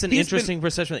mean, that's an he's interesting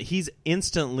perception. He's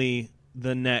instantly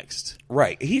the next.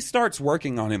 Right. He starts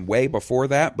working on him way before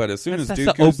that, but as soon That's as the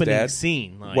Dooku's opening dead,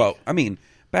 scene. Like, well, I mean,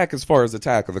 back as far as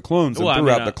Attack of the Clones and Well, I mean,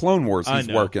 throughout the Clone Wars, I he's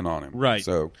know. working on him. Right.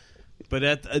 So,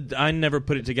 but I never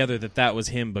put it together that was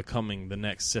him becoming the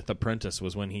next Sith apprentice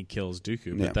was when he kills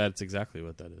Dooku. But Yeah. that's exactly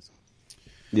what that is.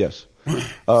 Yes.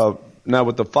 Now,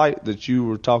 with the fight that you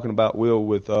were talking about, Will,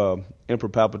 with Emperor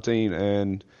Palpatine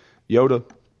and Yoda.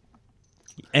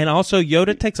 And also,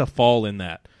 Yoda takes a fall in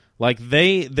that. Like,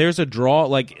 there's a draw.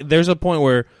 Like, there's a point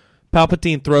where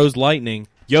Palpatine throws lightning.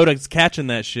 Yoda's catching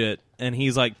that shit, and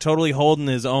he's, like, totally holding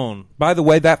his own. by the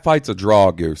way, that fight's a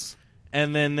draw, Goose.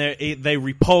 And then they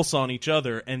repulse on each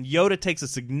other, and Yoda takes a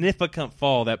significant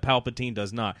fall that Palpatine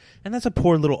does not. And that's a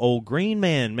poor little old green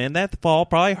man. That fall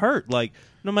probably hurt. Like,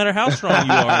 no matter how strong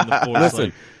you are in the Force. Listen,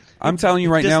 like, I'm telling you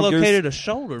right now, dislocated Goose, a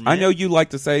shoulder, man. I know you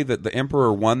like to say that the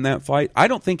Emperor won that fight. I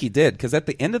don't think he did, because at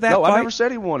the end of that No, fight, I never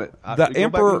said he won it. the Go back and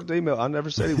Emperor look at the email. I never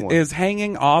said he won. is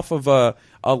hanging off of a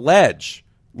ledge.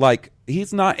 Like,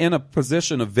 he's not in a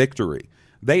position of victory.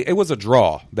 It was a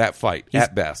draw, that fight, He's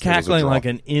at best. It was a cackling draw. like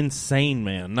an insane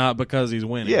man, not because he's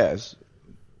winning. Yes.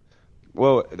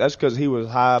 Well, that's because he was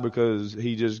high because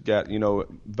he just got,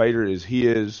 Vader is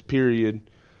his, period.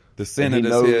 The Senate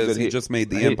is his. He just made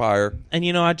the Empire. And,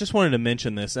 I just wanted to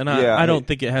mention this, and I don't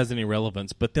think it has any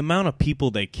relevance, but the amount of people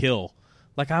they kill,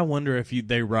 like, I wonder if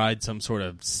they ride some sort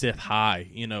of Sith high,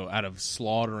 out of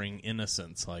slaughtering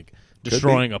innocents, like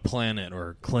destroying a planet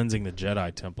or cleansing the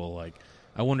Jedi Temple. Like,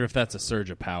 I wonder if that's a surge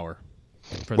of power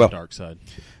for the dark side.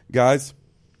 Guys,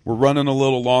 we're running a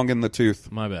little long in the tooth.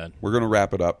 My bad. We're going to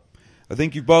wrap it up. I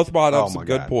think you both brought up Oh, some my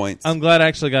good God. points. I'm glad I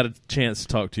actually got a chance to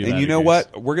talk to you. And about you it, know Goose.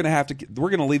 what? We're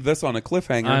gonna leave this on a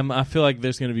cliffhanger. I feel like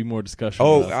there's going to be more discussion.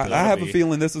 Oh, about this. I have a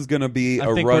feeling this is going to be I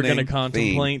a think we're running going to theme.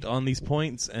 contemplate on these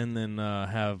points and then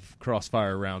have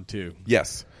Crossfire round 2.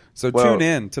 Yes. So Well, tune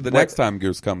in to the wait. next time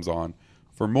Goose comes on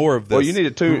for more of this. Well, you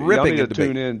need to ripping tune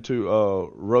debate. in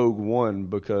to Rogue One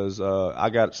because I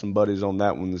got some buddies on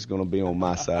that one that's going to be on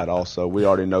my side also. We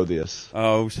already know this.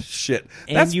 Oh shit!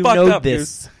 And That's you fucked know up,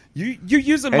 this. Goose. You're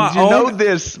using And my you own. know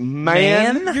this,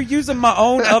 man. You're using my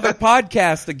own other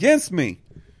podcast against me.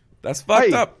 That's fucked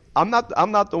Hey, up. I'm not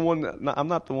the one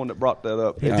that brought that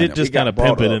up. He I did know. just It got kind of brought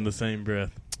pimp it up. in the same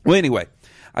breath. Well, anyway,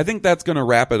 I think that's going to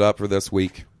wrap it up for this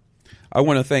week. I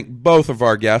want to thank both of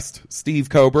our guests, Steve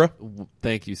Cobra.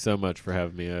 Thank you so much for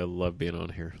having me. I love being on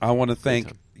here. I want to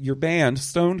thank your band,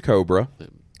 Stone Cobra,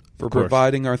 for course.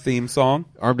 providing our theme song.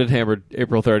 Armed and Hammered,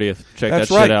 April 30th. Check That's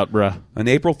that right. shit out, bruh. On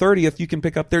April 30th, you can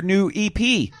pick up their new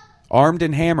EP, Armed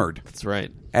and Hammered, That's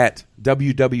right. at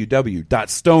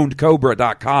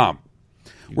www.stonedcobra.com,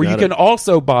 where you got can it.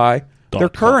 also buy their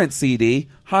 .com. current CD,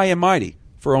 High and Mighty,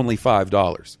 for only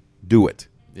 $5. Do it.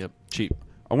 Yep, cheap.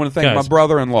 I want to thank Guys. my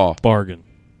brother-in-law, Bargain.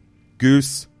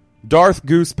 Darth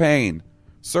Goose Payne,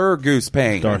 Sir Goose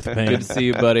Payne, Darth Payne. Good to see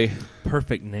you, buddy.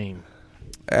 Perfect name.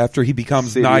 after he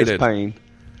becomes Sidious knighted. pain.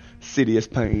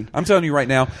 Sidious pain. I'm telling you right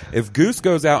now, if Goose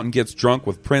goes out and gets drunk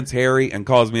with Prince Harry and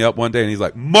calls me up one day and he's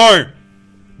like, "Man,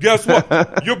 guess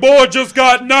what? Your boy just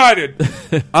got knighted."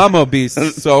 I'm going to be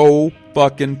so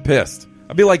fucking pissed.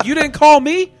 I'll be like, "You didn't call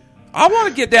me? I want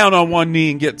to get down on one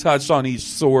knee and get touched on each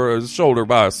shoulder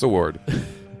by a sword."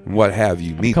 And what have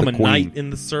you. Meet Become the a queen. knight in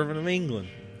the servant of England.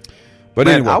 But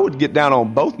Man, anyway, I would get down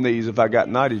on both knees if I got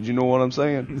knighted. You know what I'm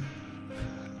saying?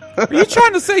 are you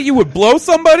trying to say you would blow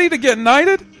somebody to get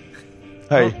knighted?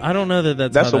 Hey, I don't know that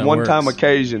that's that's how a that one-time works.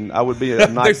 occasion. I would be a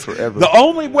knight There's- forever. The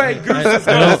only way Goose is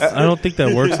I gonna don't think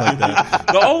that works like that.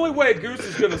 the only way Goose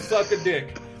is gonna suck a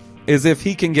dick is if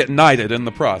he can get knighted in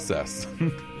the process.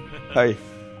 Hey,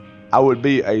 I would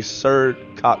be a Sir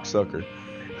Cocksucker.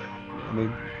 I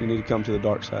mean, you need to come to the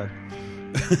dark side.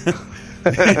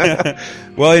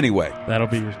 Well, anyway, That'll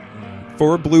be your...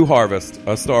 for Blue Harvest,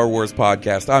 a Star Wars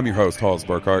podcast, I'm your host, Halls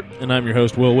Burkhart. And I'm your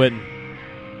host, Will Witten.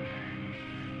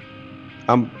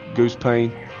 I'm Goose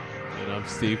Payne. And I'm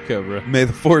Steve Cobra. May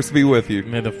the Force be with you.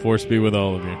 May the Force be with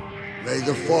all of you. May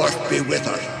the Force be with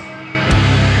us.